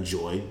people that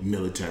enjoy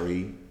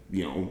military,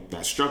 you know,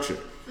 that structure.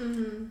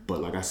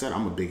 But like I said,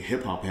 I'm a big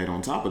hip hop head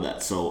on top of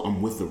that. So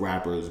I'm with the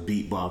rappers,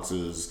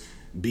 beatboxers,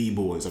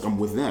 b-boys, like I'm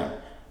with them.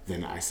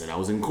 Then I said I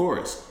was in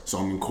chorus. So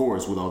I'm in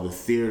chorus with all the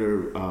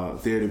theater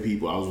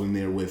people. I was in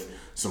there with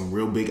some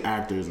real big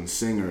actors and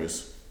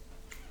singers.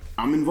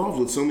 I'm involved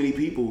with so many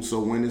people. So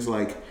when it's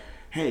like,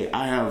 hey,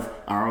 I have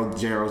our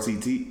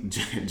JROTC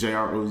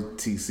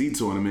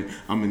tournament,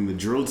 I'm in the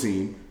drill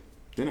team,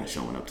 they're not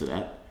showing up to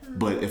that.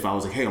 But if I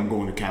was like, hey, I'm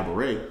going to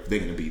cabaret, they're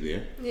gonna be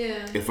there.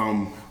 Yeah. If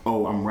I'm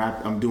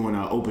doing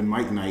an open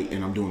mic night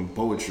and I'm doing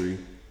poetry,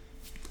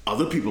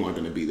 other people aren't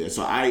gonna be there.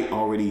 So I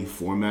already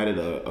formatted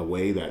a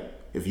way that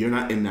if you're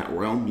not in that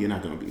realm, you're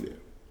not gonna be there.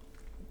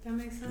 That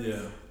makes sense.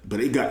 Yeah. But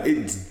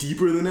it's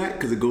deeper than that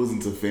because it goes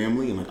into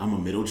family, and like I'm a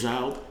middle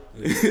child,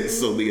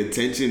 so the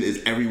attention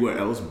is everywhere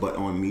else but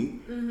on me.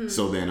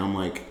 So then I'm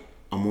like,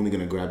 I'm only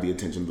gonna grab the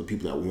attention of the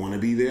people that want to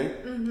be there.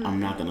 I'm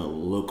not gonna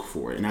look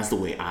for it, and that's the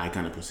way I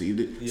kind of perceived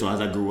it. Yeah. So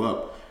as I grew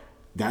up,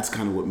 that's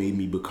kind of what made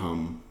me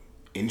become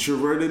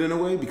introverted in a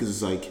way, because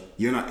it's like,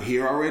 you're not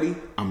here already,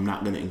 I'm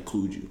not gonna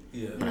include you.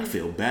 Yeah. But I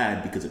feel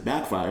bad because it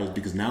backfires,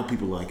 because now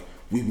people are like,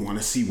 we want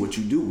to see what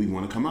you do, we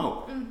want to come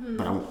out.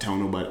 But I won't tell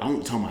nobody. I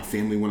won't tell my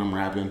family when I'm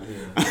rapping.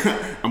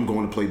 Yeah. I'm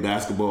going to play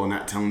basketball and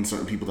not telling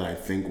certain people that I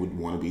think would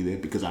want to be there,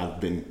 because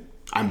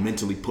I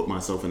mentally put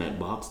myself in that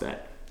box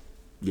that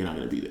you're not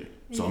going to be there.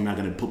 So I'm not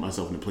going to put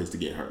myself in a place to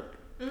get hurt.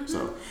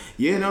 So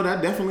yeah, no,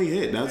 that definitely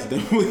hit. That's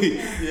definitely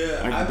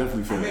Yeah, I can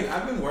definitely feel I mean,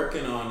 that. I've been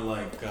working on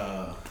like,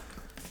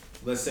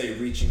 let's say,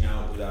 reaching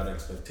out without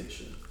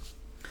expectation.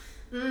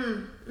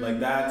 Like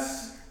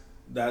that's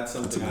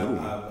something a good one.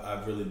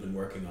 I've really been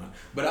working on.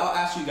 But I'll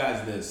ask you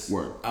guys this.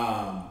 Word.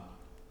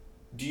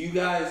 Do you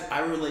guys? I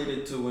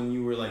related to when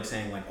you were like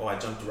saying like, oh, I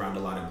jumped around a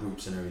lot of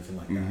groups and everything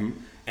like that,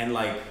 and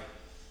like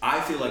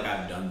I feel like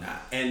I've done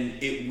that,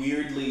 and it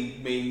weirdly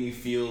made me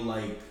feel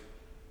like,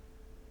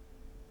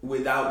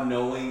 without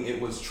knowing, it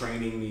was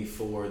training me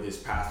for this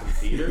path in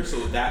theater.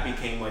 So that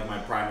became like my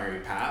primary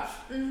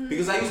path,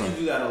 because I used to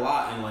do that a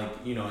lot. And like,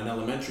 you know, in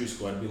elementary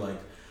school, I'd be like,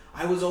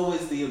 I was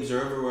always the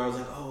observer where I was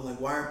like, oh, like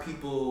why are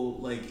people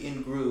like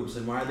in groups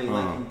and why are they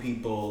liking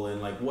people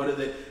and like what are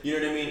they, you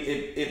know what I mean?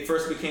 It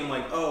first became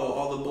like, oh,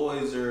 all the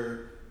boys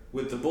are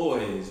with the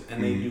boys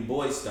and they do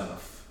boy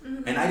stuff,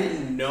 and I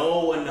didn't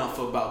know enough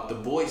about the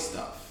boy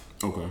stuff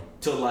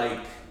to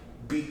like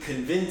be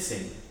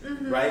convincing,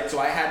 right? So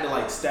I had to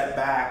like step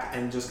back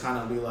and just kind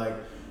of be like,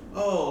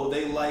 oh,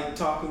 they like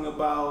talking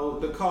about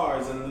the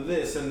cars and the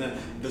this and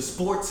the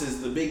sports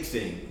is the big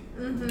thing,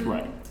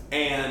 Right.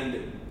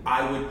 and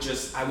I would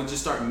just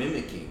start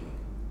mimicking,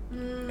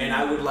 and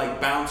I would like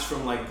bounce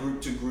from like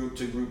group to group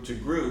to group to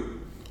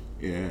group,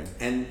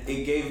 and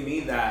it gave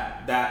me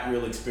that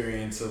real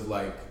experience of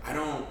like,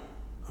 I'm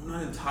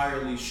not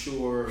entirely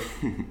sure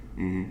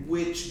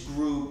which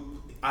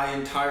group I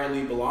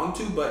entirely belong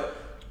to, but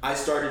I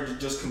started to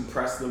just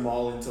compress them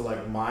all into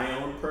like my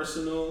own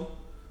personal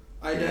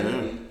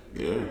identity.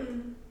 Yeah.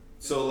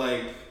 So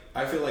like,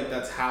 I feel like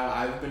that's how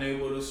I've been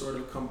able to sort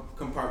of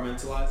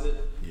compartmentalize it.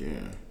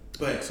 Yeah.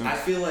 But I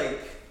feel like,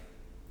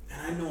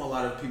 and I know a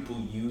lot of people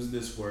use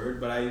this word,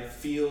 but I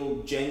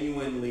feel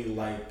genuinely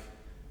like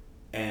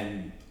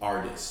an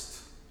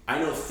artist. I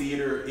know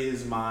theater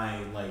is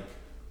my like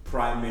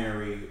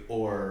primary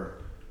or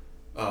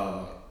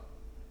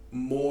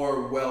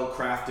more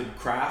well-crafted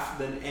craft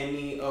than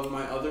any of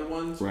my other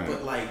ones. Right.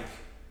 But like,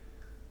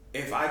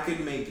 if I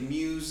could make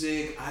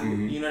music, I would,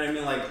 you know what I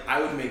mean? Like,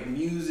 I would make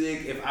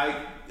music. If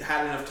I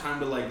had enough time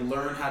to like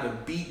learn how to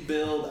beat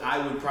build,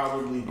 I would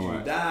probably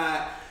do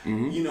that.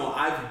 You know,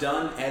 I've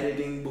done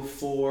editing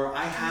before.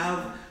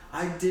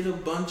 I did a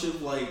bunch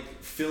of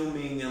like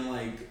filming and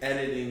like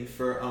editing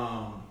for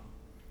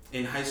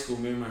in high school.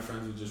 Me and my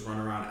friends would just run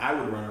around. I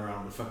would run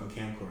around with a fucking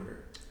camcorder.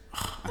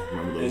 I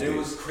remember those And days. it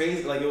was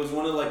crazy. Like, it was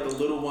one of like the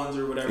little ones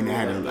or whatever. And they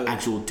had like an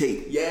actual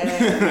tape. yeah,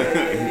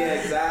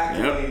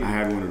 exactly. Yep, I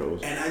had one of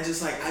those. And I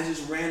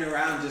just ran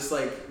around just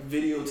like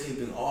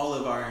videotaping all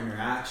of our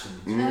interactions.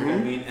 You know what I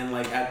mean? And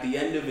like at the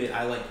end of it,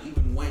 I like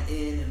even went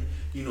in and,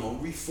 you know,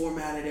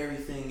 reformatted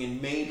everything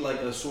and made like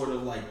a sort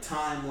of like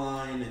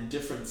timeline and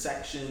different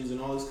sections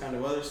and all this kind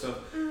of other stuff,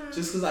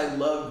 just because I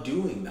love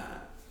doing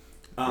that.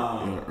 You're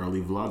an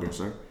early vlogger,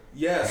 sir.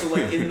 Yeah, so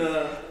like in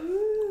the,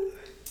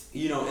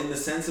 you know, in the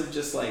sense of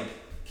just like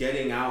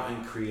getting out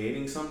and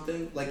creating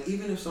something, like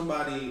even if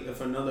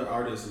another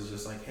artist is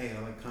just like, hey,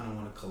 I like kind of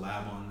want to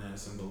collab on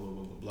this and blah, blah,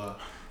 blah, blah, blah.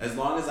 As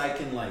long as I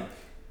can like,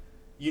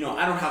 you know,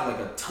 I don't have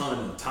like a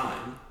ton of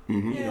time.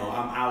 You know,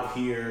 I'm out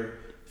here,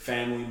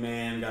 family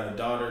man, got a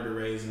daughter to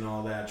raise and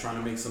all that, trying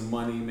to make some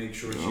money, make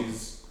sure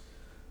she's,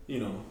 you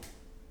know,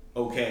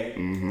 okay.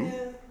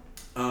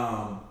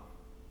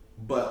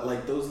 But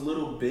like those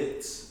little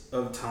bits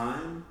of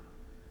time,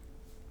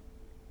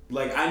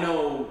 like I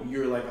know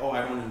you're like, oh,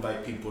 I don't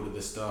invite people to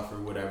this stuff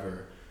or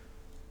whatever.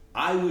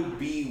 I would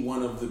be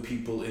one of the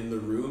people in the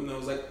room that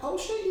was like, oh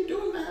shit, you're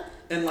doing that.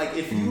 And like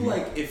if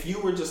you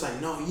were just like,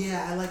 no,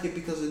 yeah, I like it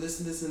because of this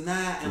and this and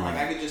that, and like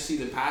I could just see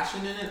the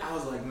passion in it, I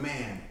was like,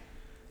 man.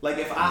 Like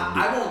if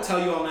I won't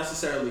tell you I'll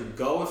necessarily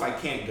go if I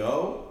can't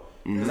go.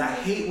 Because I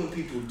hate when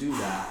people do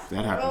that.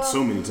 That happens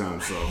so many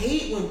times. So I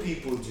hate when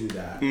people do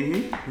that.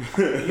 You know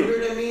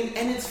what I mean?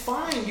 And it's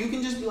fine. You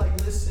can just be like,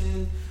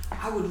 listen,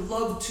 I would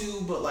love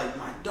to, but like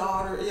my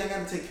daughter, I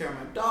gotta take care of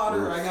my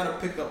daughter. I gotta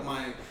pick up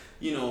my,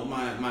 you know,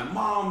 my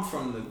mom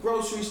from the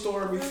grocery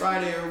store every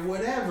Friday or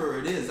whatever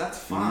it is. That's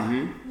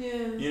fine.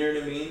 Yeah. You know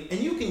what I mean? And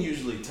you can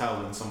usually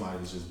tell when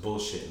somebody's just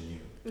bullshitting you.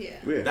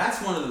 Yeah.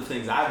 That's one of the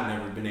things I've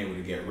never been able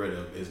to get rid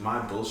of is my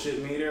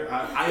bullshit meter.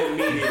 I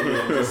immediately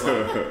am just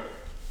like,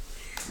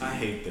 I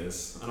hate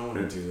this. I don't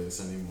want to do this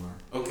anymore.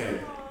 Okay,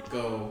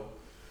 go.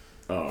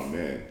 Oh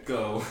man.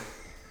 Go.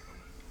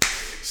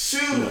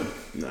 Shoot.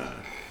 Nah.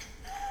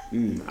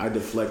 I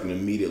deflect and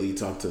immediately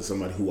talk to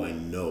somebody who I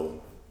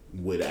know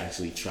would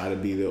actually try to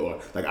be there,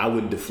 or like I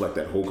would deflect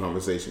that whole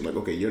conversation. Like,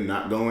 okay, you're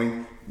not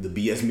going. The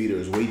BS meter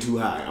is way too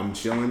high. I'm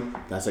chilling.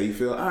 That's how you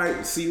feel. All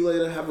right, see you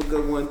later. Have a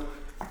good one.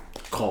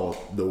 Call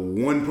the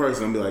one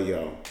person and be like,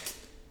 yo,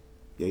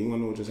 yeah, you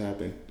wanna know what just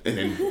happened? And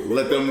then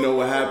let them know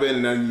what happened,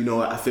 and then, you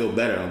know, I feel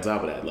better on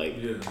top of that. Like,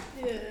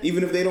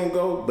 even if they don't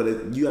go,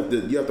 but you have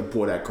to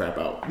pour that crap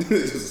out.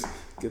 Just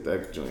get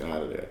that joint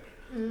out of there.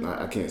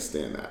 I can't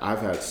stand that.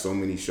 I've had so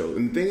many shows,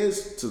 and the thing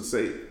is,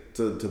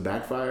 to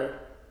backfire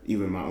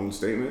even my own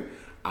statement,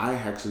 I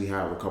actually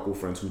have a couple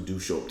friends who do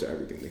show up to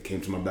everything. They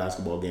came to my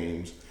basketball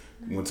games,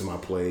 went to my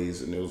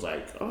plays, and it was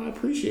like, oh, I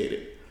appreciate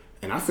it,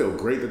 and I feel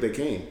great that they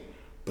came.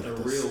 The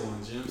real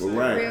ones, you know what I'm saying?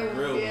 Right.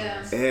 Real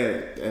ones,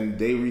 yeah. And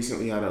they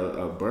recently had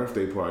a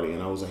birthday party,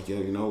 and I was like, yo,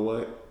 you know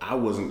what? I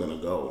wasn't gonna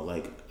go.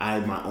 Like, I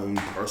had my own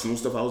personal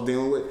stuff I was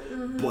dealing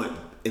with, but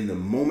in the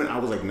moment I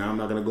was like, nah, I'm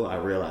not gonna go. I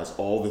realized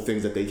all the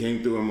things that they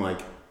came through. I'm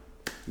like,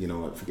 you know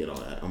what? Forget all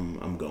that.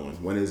 I'm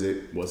going. When is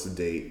it? What's the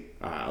date?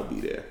 I'll be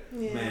there.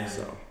 Yeah. Man,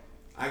 So,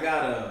 I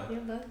gotta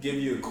give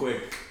you a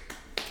quick.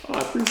 oh, I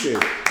appreciate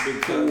it.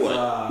 Because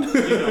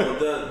you know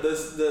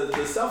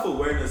the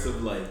self-awareness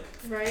of like,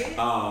 right,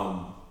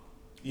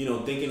 you know,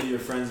 thinking of your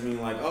friends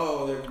being like,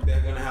 oh,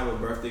 they're gonna have a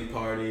birthday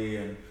party,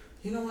 and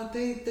you know what,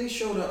 they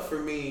showed up for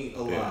me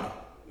a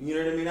lot. You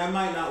know what I mean? I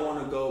might not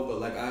want to go, but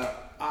like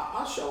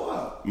I'll show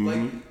up.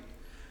 Like,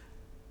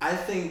 I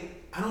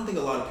don't think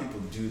a lot of people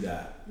do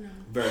that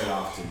very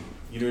often.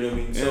 You know what I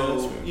mean? Yeah,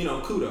 So you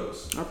know,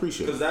 kudos. I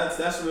appreciate it. Because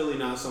that's really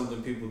not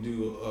something people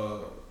do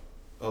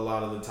a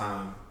lot of the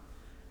time.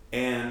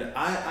 And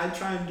I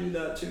try and do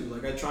that too.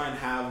 Like, I try and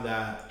have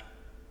that,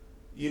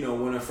 you know,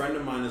 when a friend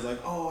of mine is like,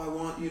 oh, I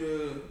want you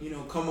to, you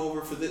know, come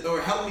over for this, or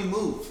help me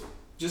move.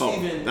 Just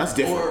even. That's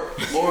different.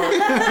 Or all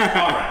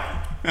right.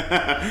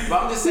 But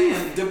I'm just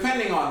saying,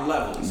 depending on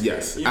levels.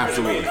 Yes, you know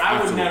absolutely. What I mean?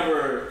 I would Absolutely.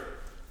 never,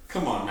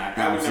 come on, Mac.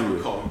 I would Absolutely.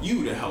 never call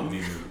you to help me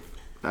move.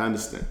 I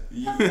understand.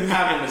 You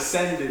haven't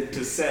ascended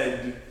to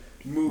said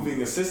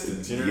moving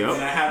assistance. You know what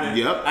I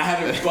mean? I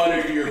haven't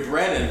buttered your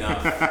bread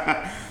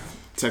enough.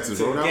 Texas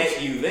to Roadhouse?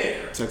 get you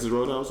there. Texas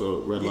Roadhouse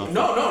or Red Lobster?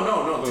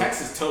 No.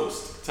 Texas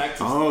toast.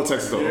 Texas. Oh,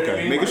 Texas Toast. You know what Okay.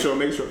 I mean? Making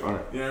Like, sure. All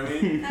right. You know what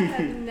I mean? I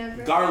have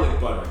never. Garlic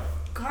butter.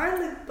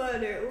 Garlic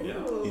butter.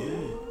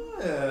 Ooh.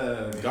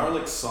 Yeah.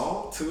 Garlic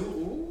salt too.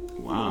 Ooh.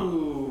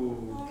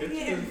 Wow. Get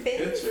Get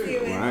fancy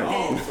your with Right.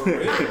 Oh, for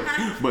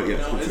real. But You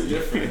yes, know, it's continue.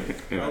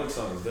 different. Garlic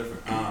salt is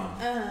different.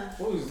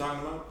 What was you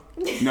talking about?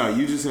 No,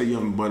 you just said you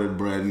haven't buttered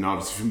bread, and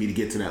obviously for me to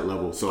get to that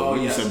level. So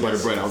when you said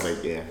buttered bread, I was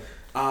like, yeah.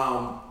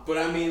 But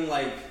I mean,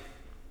 like,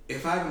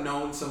 if I've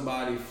known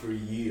somebody for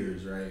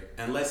years, right?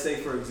 And let's say,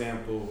 for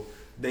example,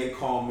 they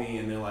call me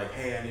and they're like,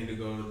 hey, I need to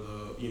go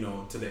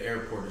to the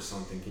airport or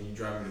something. Can you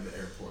drive me to the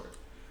airport?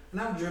 And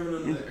I've driven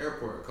them to the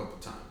airport a couple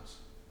times.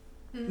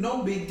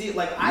 No big deal.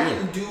 Like, I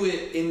didn't do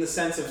it in the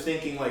sense of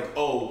thinking like,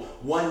 oh,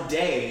 one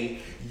day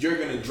you're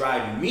going to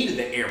drive me to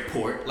the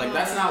airport. Like,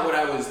 that's not what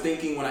I was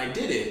thinking when I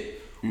did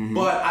it.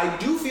 But I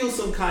do feel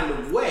some kind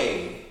of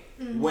way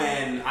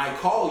when I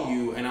call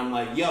you and I'm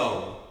like,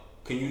 yo,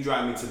 can you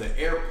drive me to the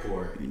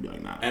airport? You'd be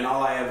like, nah. And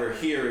all I ever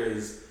hear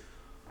is,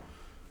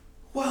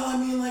 well, I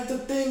mean, like, the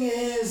thing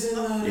is,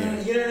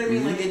 and you know what I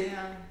mean? Like, it.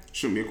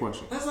 Shouldn't be a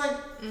question. That's like,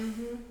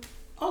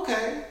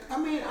 okay. I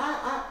mean,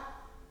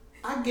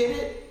 I get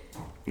it.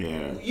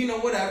 Yeah. You know,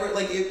 whatever.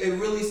 Like, it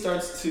really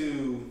starts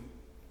to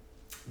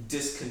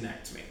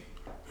disconnect me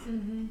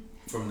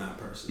from that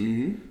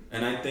person.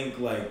 And I think,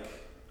 like,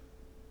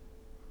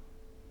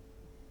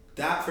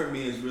 that for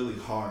me is really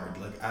hard,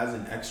 like, as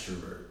an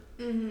extrovert.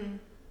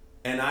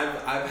 And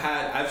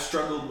I've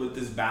struggled with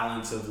this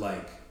balance of,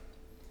 like,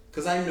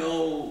 because I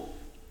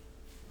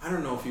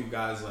don't know if you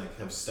guys, like,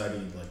 have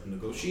studied, like,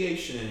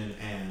 negotiation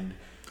and,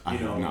 I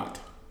have not.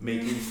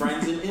 making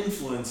friends and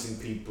influencing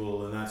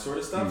people and that sort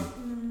of stuff.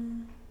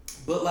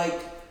 But, like,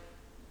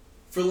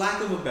 for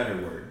lack of a better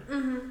word,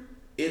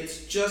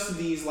 it's just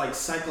these, like,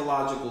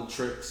 psychological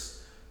tricks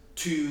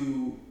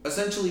to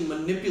essentially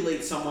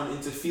manipulate someone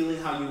into feeling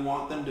how you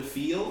want them to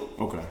feel.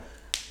 Okay.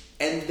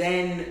 And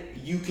then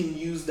you can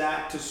use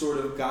that to sort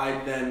of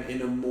guide them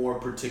in a more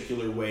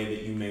particular way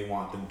that you may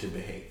want them to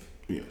behave.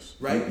 Yes.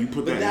 Right? You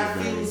put But that, that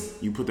in a feels-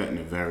 very, you put that in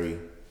a very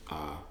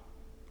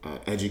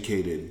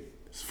educated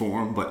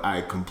form, but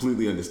I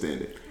completely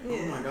understand it.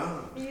 Oh my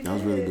god. That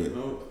was really good.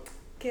 Oh,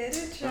 Get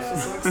it, Joe.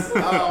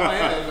 oh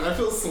man, I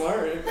feel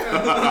smart.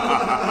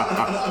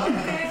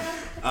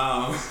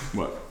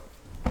 What?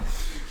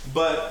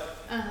 But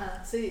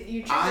So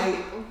you trigger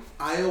people.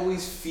 I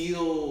always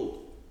feel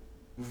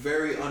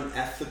very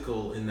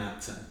unethical in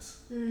that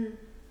sense.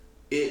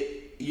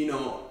 It, you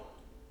know,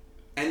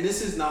 and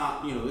this is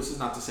not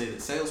to say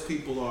that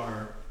salespeople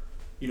are,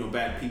 you know,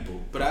 bad people,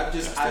 but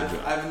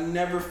I've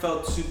never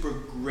felt super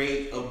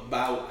great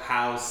about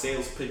how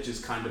sales pitches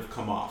kind of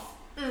come off.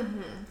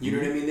 You know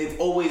what I mean? They've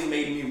always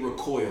made me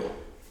recoil.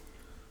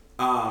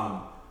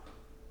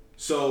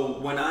 So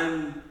when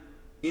I'm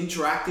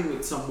interacting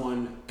with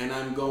someone and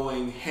I'm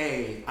going,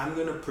 hey, I'm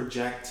gonna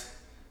project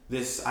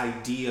this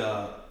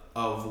idea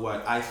of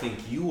what I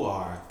think you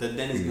are, that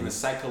then is gonna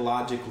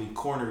psychologically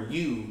corner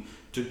you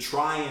to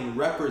try and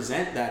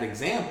represent that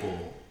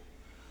example,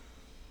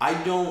 I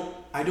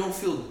don't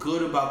feel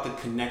good about the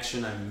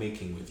connection I'm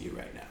making with you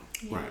right now.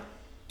 Right.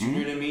 Do you know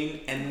what I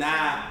mean? And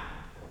that,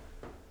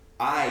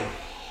 I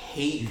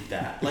hate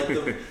that. Like,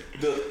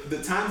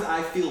 the times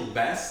I feel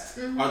best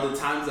are the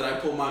times that I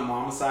pull my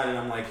mom aside and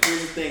I'm like,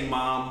 here's the thing,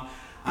 Mom,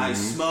 I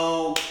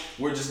smoke,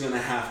 we're just gonna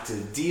have to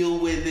deal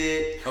with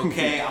it,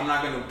 okay? I'm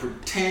not gonna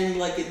pretend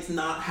like it's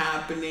not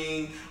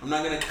happening. I'm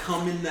not gonna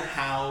come in the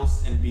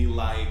house and be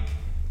like,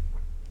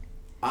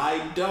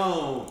 I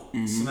don't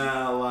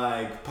smell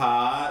like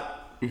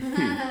pot,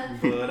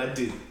 but I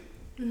do.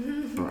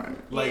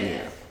 Right. Like,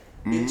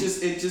 it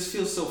just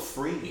feels so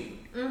freeing.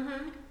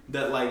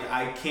 That like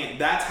I can't.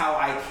 That's how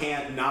I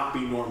can't not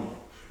be normal.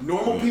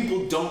 Normal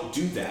people don't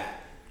do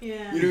that.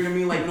 Yeah. You know what I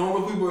mean? Like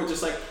normal people are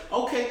just like,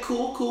 okay,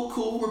 cool.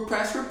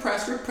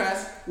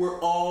 Repress. We're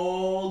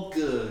all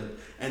good.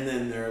 And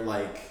then they're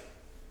like,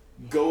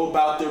 go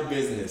about their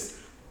business.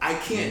 I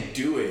can't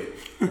do it.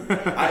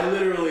 I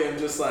literally am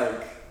just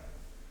like,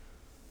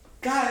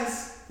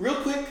 guys, real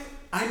quick.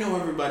 I know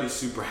everybody's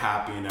super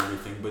happy and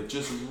everything, but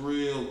just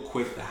real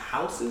quick, the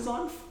house is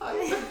on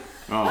fire.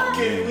 Oh,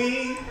 Can man.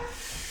 we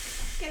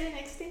get an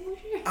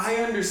extinguisher? I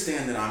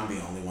understand that I'm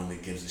the only one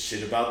that gives a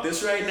shit about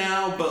this right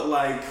now, but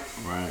like,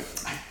 Right.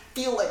 I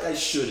feel like I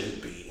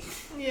shouldn't be.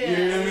 Yeah.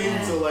 You know what I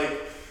mean? So like,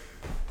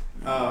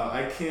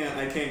 I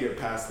can't get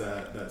past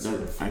that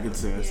sort of I thing. could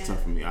say that's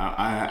tough for me.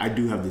 I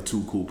do have the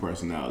too cool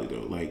personality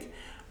though. Like,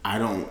 I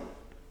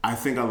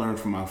think I learned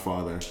from my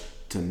father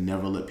to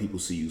never let people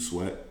see you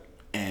sweat.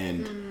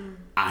 And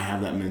I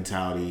have that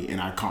mentality,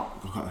 and I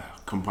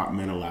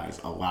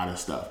compartmentalize a lot of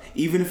stuff.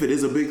 Even if it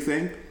is a big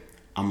thing,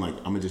 I'm like,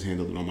 I'm gonna just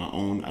handle it on my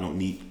own. I don't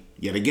need,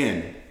 yet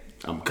again,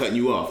 I'm cutting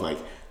you off. Like,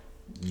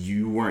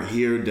 you weren't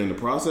here during the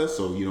process,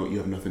 so you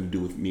have nothing to do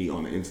with me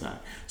on the inside.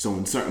 So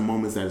in certain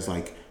moments that it's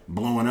like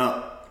blowing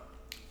up,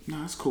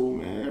 nah, it's cool,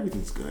 man.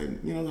 Everything's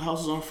good. The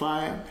house is on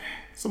fire.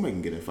 Somebody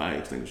can get a fire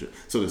extinguisher.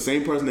 So the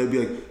same person that'd be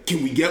like,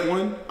 can we get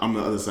one? I'm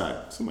the other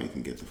side. Somebody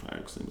can get the fire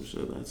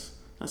extinguisher. That's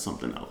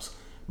something else.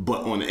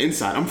 But on the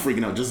inside, I'm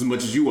freaking out just as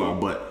much as you are.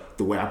 But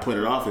the way I put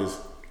it off is,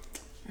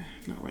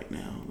 not right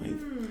now. Like,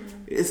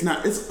 it's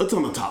not. It's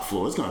on the top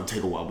floor. It's gonna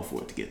take a while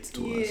before it gets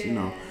to us,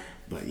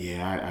 But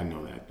yeah, I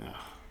know that.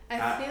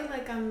 I feel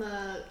like I'm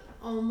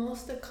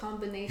almost a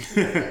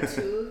combination of the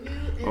two of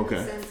you in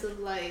the sense of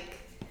like,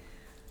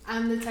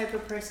 I'm the type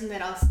of person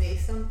that I'll say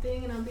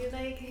something and I'll be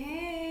like,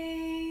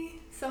 hey,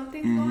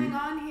 something's going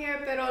on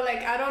here, but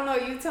like, I don't know,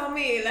 you tell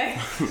me, like,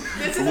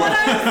 this is what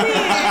I'm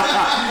seeing.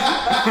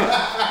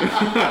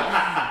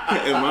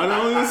 Am I the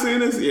only one seeing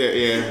this?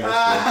 Yeah.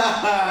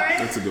 Right?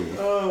 That's a good one.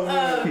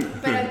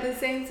 But at the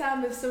same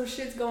time, if some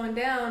shit's going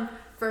down,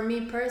 for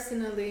me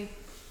personally,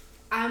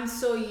 I'm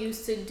so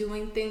used to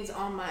doing things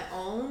on my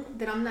own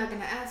that I'm not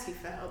gonna ask you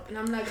for help, and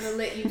I'm not gonna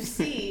let you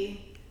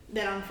see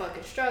that I'm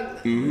fucking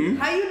struggling.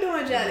 How you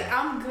doing, Jelly?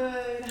 I'm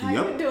good. How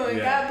you doing?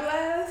 Yeah. God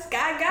bless.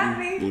 God got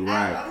me.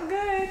 Right. I'm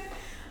good.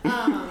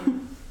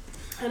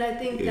 And I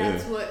think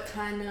that's what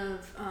kind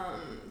of,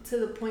 to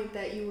the point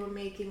that you were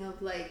making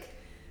of like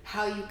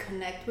how you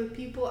connect with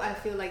people, I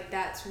feel like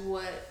that's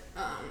what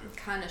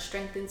kind of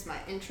strengthens my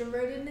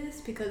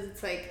introvertedness, because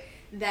it's like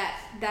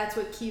that's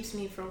what keeps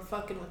me from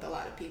fucking with a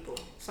lot of people.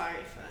 Sorry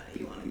if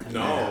you want to cut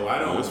that out. No, I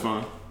don't. That's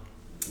fine.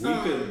 We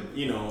could,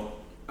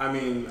 I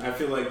mean, I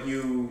feel like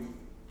you,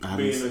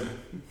 being a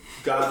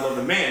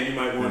God-loving man, you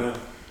might want to,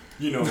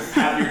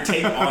 have your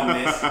take on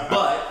this.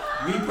 But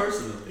me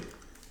personally,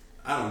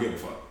 I don't give a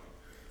fuck.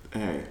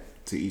 Hey,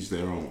 to each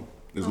their own.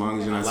 As long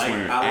as you're not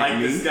swearing I like at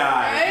me. this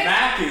guy. Right?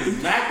 Mac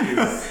is.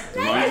 As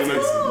long as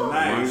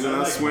you're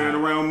not Nice. swearing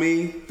around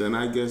me, then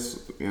I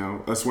guess,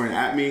 swearing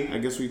at me, I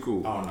guess we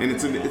cool. Oh, no, and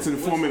it's a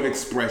form of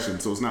What's expression,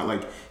 so it's not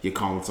like you're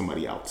calling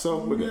somebody out. So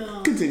we're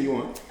good. Continue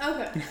on.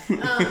 Okay.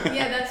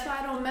 Yeah, that's why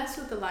I don't mess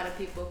with a lot of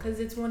people,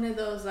 because it's one of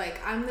those, like,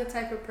 I'm the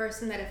type of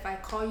person that if I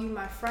call you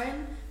my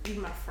friend,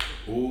 you're my friend.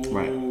 Ooh.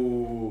 Right.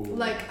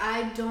 Like,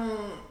 I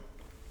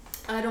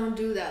don't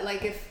do that.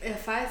 Like,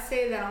 if I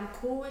say that I'm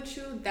cool with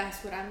you,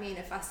 that's what I mean.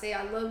 If I say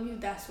I love you,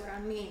 that's what I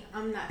mean.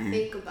 I'm not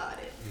fake about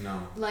it.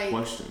 No. Like,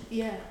 Question.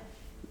 Yeah.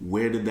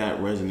 Where did that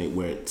resonate?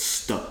 Where it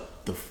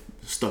stuck the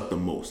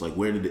most? Like,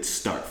 where did it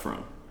start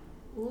from?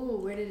 Ooh,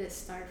 where did it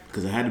start from?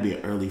 Because it had to be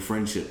an early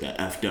friendship that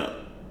effed up.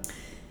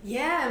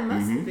 Yeah, it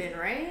must have been,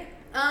 right?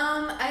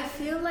 I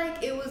feel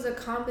like it was a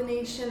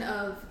combination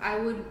of I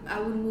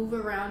would move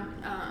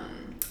around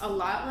a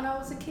lot when I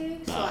was a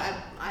kid, so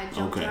I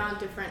jumped around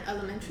different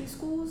elementary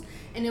schools,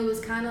 and it was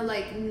kind of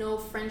like no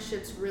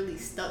friendships really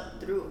stuck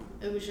through.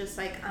 It was just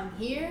like, I'm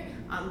here,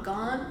 I'm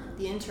gone,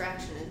 the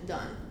interaction is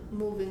done,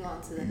 moving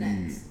on to the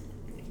next.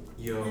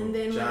 Yo, And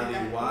then when I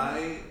Jadi, got-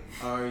 why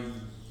are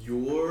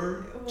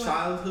your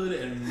childhood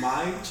and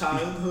my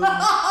childhood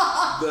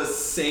the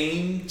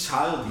same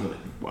childhood?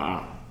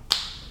 Wow.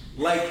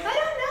 Like, I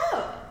don't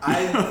know.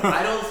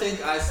 I don't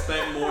think I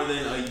spent more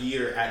than a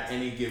year at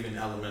any given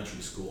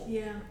elementary school.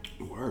 Yeah.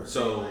 Word.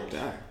 So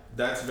Dang.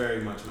 that's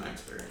very much my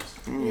experience.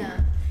 Yeah.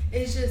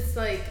 It's just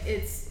like,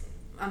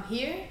 I'm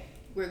here,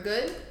 we're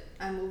good,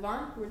 I move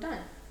on, we're done.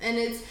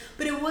 And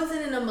but it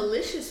wasn't in a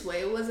malicious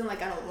way. It wasn't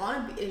like I don't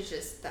want to be, it's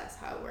just that's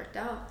how it worked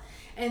out.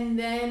 And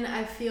then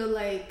I feel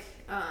like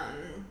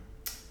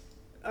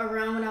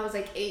around when I was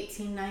like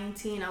 18,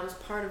 19, I was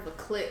part of a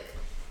clique,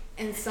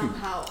 and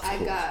somehow I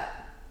got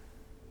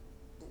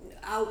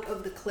out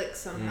of the clique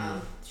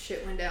somehow.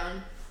 Shit went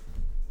down.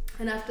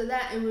 And after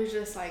that, it was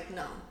just like,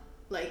 no.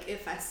 Like,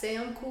 if I say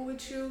I'm cool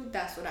with you,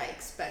 that's what I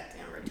expect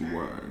in return.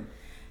 Word.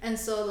 And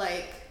so,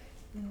 like,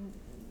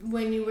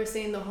 when you were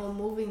saying the whole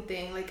moving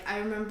thing, like, I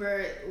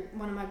remember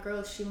one of my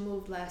girls, she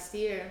moved last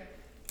year,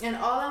 And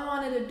all I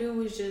wanted to do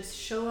was just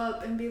show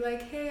up and be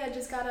like, hey, I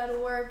just got out of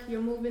work.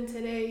 You're moving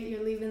today.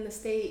 You're leaving the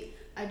state.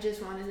 I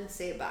just wanted to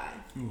say bye.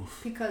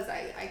 Oof. Because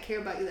I care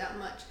about you that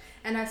much.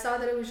 And I saw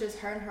that it was just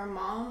her and her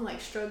mom,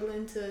 like,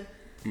 struggling to...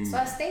 So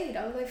I stayed.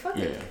 I was like, fuck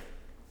it.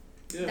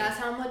 Yeah. That's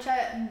how much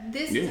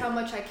this is how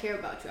much I care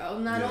about you. I'll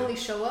not only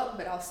show up,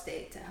 but I'll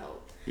stay to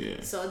help.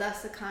 Yeah. So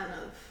that's the kind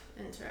of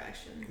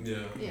interaction.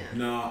 Yeah.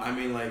 No, I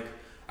mean, like,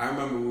 I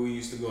remember when we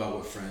used to go out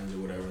with friends or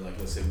whatever. Like,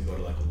 let's say we go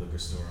to like a liquor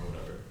store or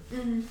whatever,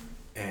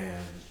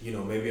 and you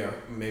know, maybe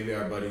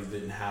our buddies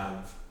didn't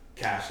have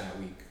cash that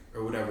week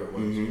or whatever it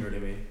was. You know what I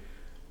mean?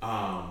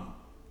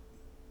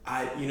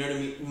 You know what I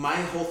mean? My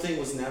whole thing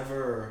was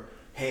never,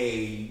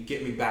 hey,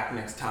 get me back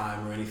next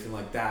time or anything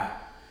like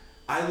that.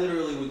 I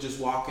literally would just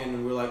walk in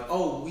and we're like,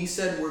 oh, we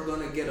said we're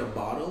gonna get a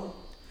bottle.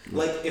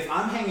 Like, if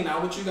I'm hanging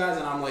out with you guys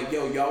and I'm like,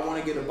 yo, y'all want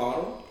to get a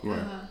bottle?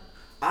 Right.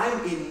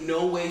 I'm in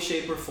no way,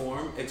 shape, or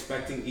form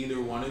expecting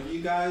either one of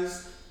you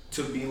guys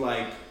to be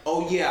like,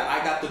 oh yeah,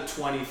 I got the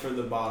 20 for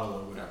the bottle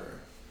or whatever.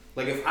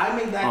 Like, if I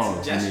make that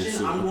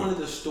suggestion, I'm going to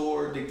the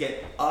store to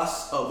get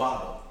us a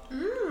bottle. Do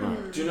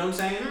you know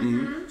what I'm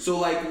saying? So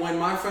like, when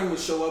my friend would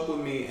show up with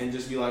me and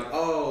just be like,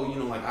 oh, you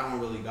know, like, I don't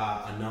really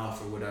got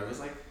enough or whatever, it's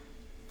like,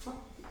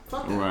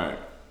 fuck that. Right.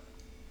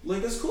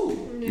 Like, it's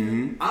cool.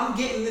 I'm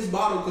getting this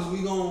bottle because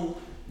we gonna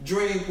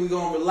drink, we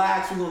gonna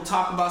relax, we gonna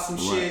talk about some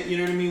shit, you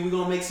know what I mean? We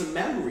gonna make some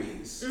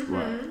memories.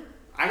 Right.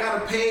 I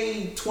gotta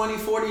pay $20,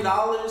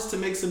 $40 to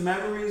make some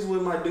memories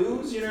with my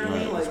dudes, you know what I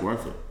mean? Like, it's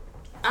worth it.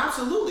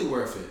 Absolutely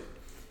worth it.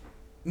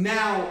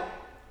 Now,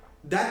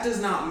 that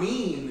does not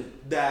mean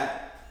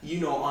that, you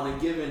know, on a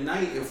given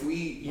night, if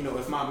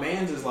if my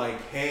man's is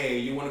like, hey,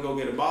 you wanna go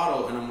get a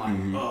bottle? And I'm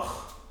like, ugh,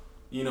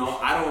 you know,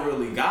 I don't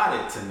really got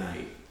it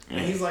tonight. And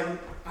he's like,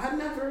 I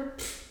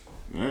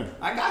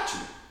got you.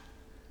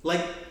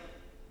 Like,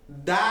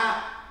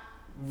 that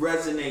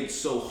resonates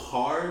so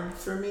hard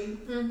for me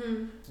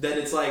that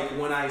it's like,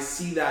 when I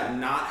see that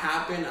not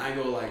happen, I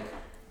go like,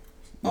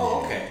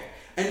 oh, okay.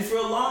 And for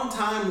a long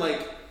time,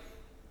 like,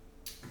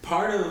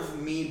 part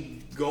of me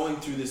going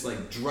through this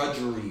like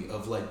drudgery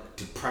of like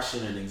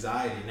depression and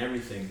anxiety and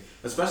everything,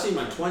 especially in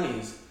my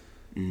 20s,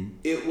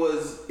 it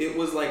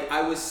was like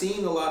I was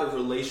seeing a lot of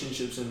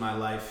relationships in my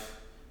life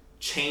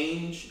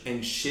change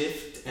and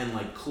shift and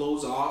like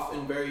close off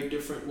in very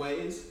different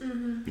ways.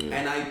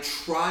 And I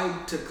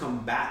tried to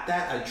combat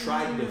that. I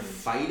tried to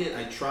fight it.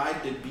 I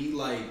tried to be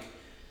like,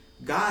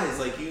 guys,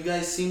 like, you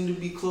guys seem to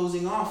be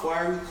closing off.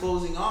 Why are we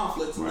closing off?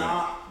 Let's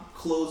not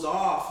close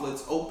off.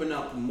 Let's open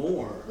up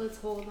more. Let's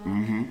hold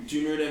on. Do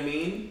you know what I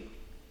mean?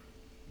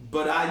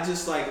 But I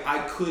just like,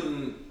 I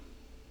couldn't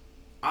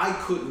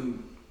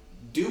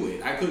do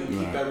it. I couldn't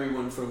keep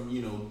everyone from,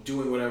 you know,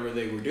 doing whatever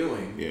they were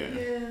doing.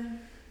 Yeah.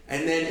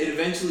 And then it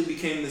eventually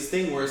became this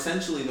thing where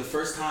essentially the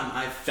first time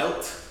I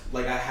felt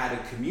like I had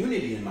a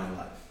community in my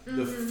life,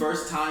 the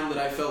first time that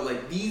I felt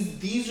like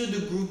these are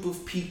the group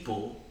of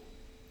people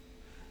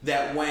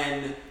that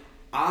when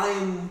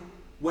I'm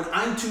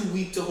too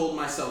weak to hold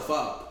myself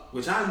up,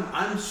 which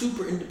I'm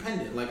super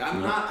independent. Like,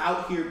 I'm not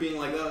out here being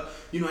like,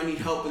 you know, I need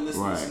help in this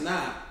and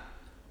that.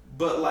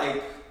 But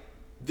like,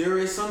 there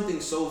is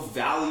something so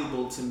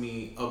valuable to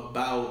me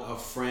about a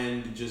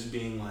friend just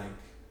being like,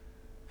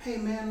 hey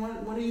man,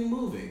 when are you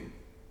moving?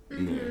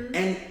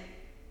 And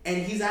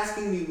he's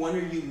asking me, when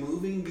are you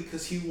moving?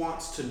 Because he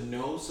wants to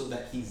know so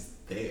that he's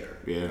there.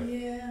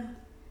 Yeah.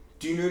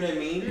 Do you know what I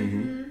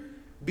mean?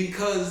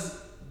 Because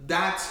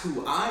that's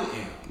who I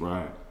am.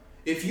 Right.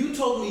 If you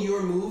told me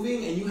you're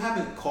moving and you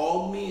haven't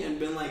called me and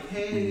been like,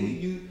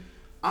 hey,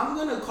 I'm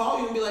gonna call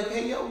you and be like,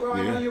 hey, yo, bro,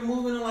 I know you're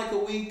moving in like a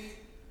week.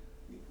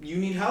 You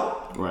need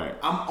help? Right.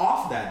 I'm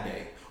off that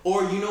day.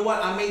 Or you know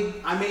what? I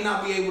may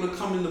not be able to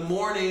come in the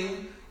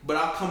morning, but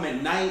I'll come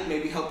at night,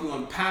 maybe help you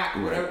unpack,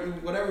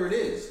 whatever it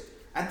is.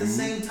 At the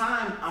same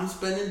time, I'm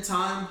spending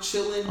time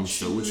chilling,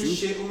 shooting the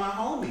shit with my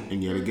homie.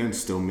 And yet again,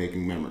 still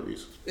making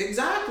memories.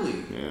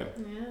 Exactly. Yeah.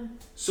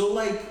 So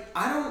like,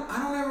 I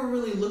don't ever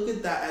really look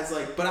at that as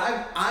like, but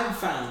I've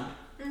found,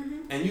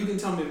 and you can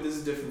tell me if this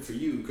is different for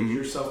you, because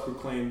you're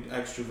self-proclaimed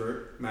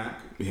extrovert,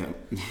 Mac. Yeah.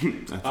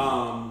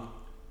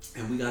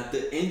 And we got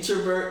the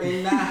introvert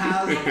in the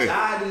house,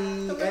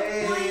 Johnny.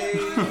 Hey,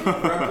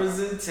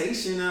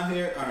 representation out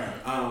here. All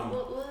right.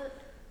 What?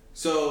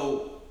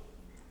 So,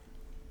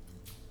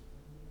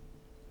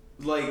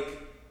 like,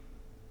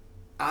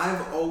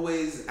 I've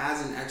always,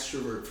 as an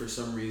extrovert, for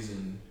some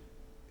reason,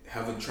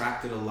 have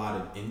attracted a lot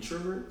of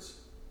introverts.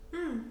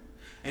 And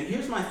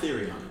here's my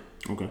theory on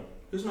it. Okay.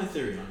 Here's my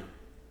theory on it.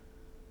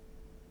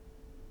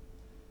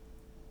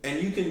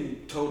 And you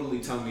can totally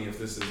tell me if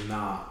this is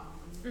not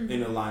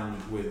in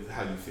alignment with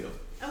how you feel.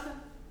 Okay.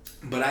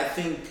 But I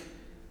think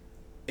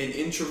an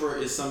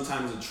introvert is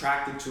sometimes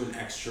attracted to an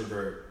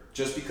extrovert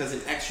just because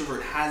an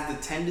extrovert has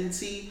the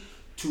tendency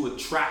to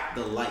attract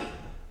the light.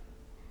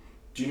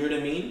 Do you know what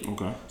I mean?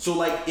 Okay. So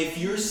like, if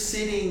you're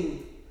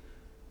sitting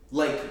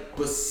like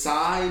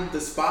beside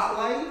the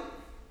spotlight,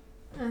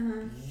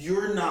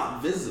 you're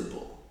not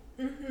visible.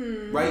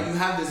 Right? You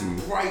have this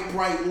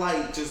bright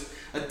light just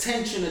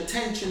attention.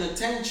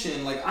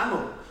 Like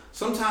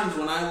sometimes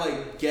when I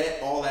like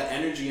get all that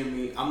energy in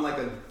me, I'm like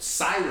a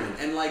siren,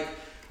 and like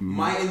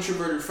my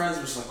introverted friends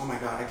were just like, oh my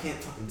god, I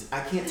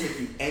can't take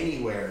you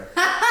anywhere.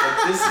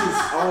 Like this is,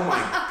 oh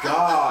my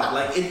god,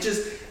 like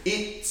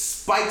it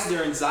spikes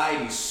their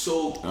anxiety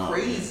so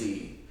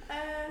crazy.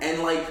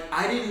 And like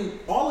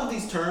all of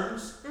these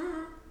terms,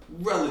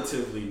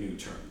 relatively new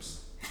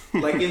terms,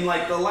 like in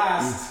like the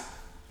last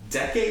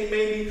decade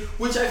maybe,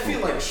 which I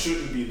feel like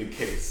shouldn't be the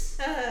case.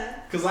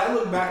 Because I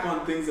look back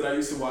on things that I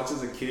used to watch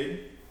as a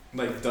kid,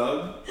 like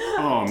Doug.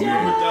 Oh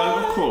man,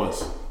 Doug, of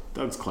course,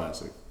 Doug's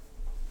classic.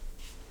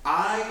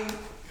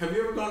 Have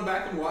you ever gone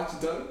back and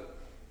watched Doug?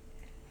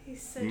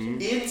 He's such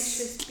an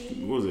anxious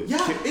being. What was it?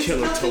 Yeah,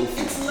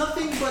 It's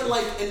nothing but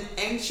like an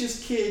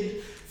anxious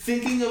kid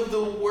thinking of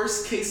the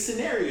worst case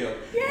scenario.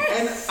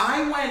 Yes. And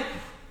I went,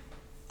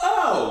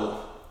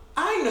 oh,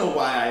 I know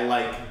why I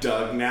like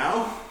Doug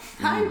now.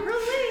 I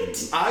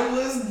relate. I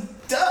was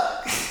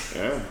Doug.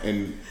 Yeah,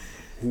 and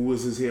who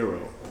was his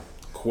hero?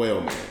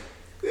 Quailman.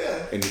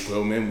 Yeah. And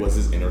Quailman was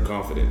his inner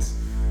confidence.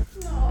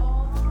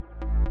 Aww.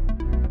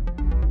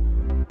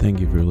 Thank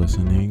you for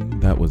listening.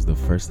 That was the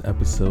first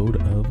episode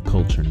of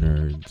Culture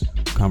Nerds.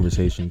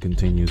 Conversation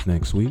continues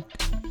next week.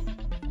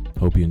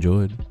 Hope you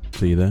enjoyed.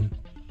 See you then.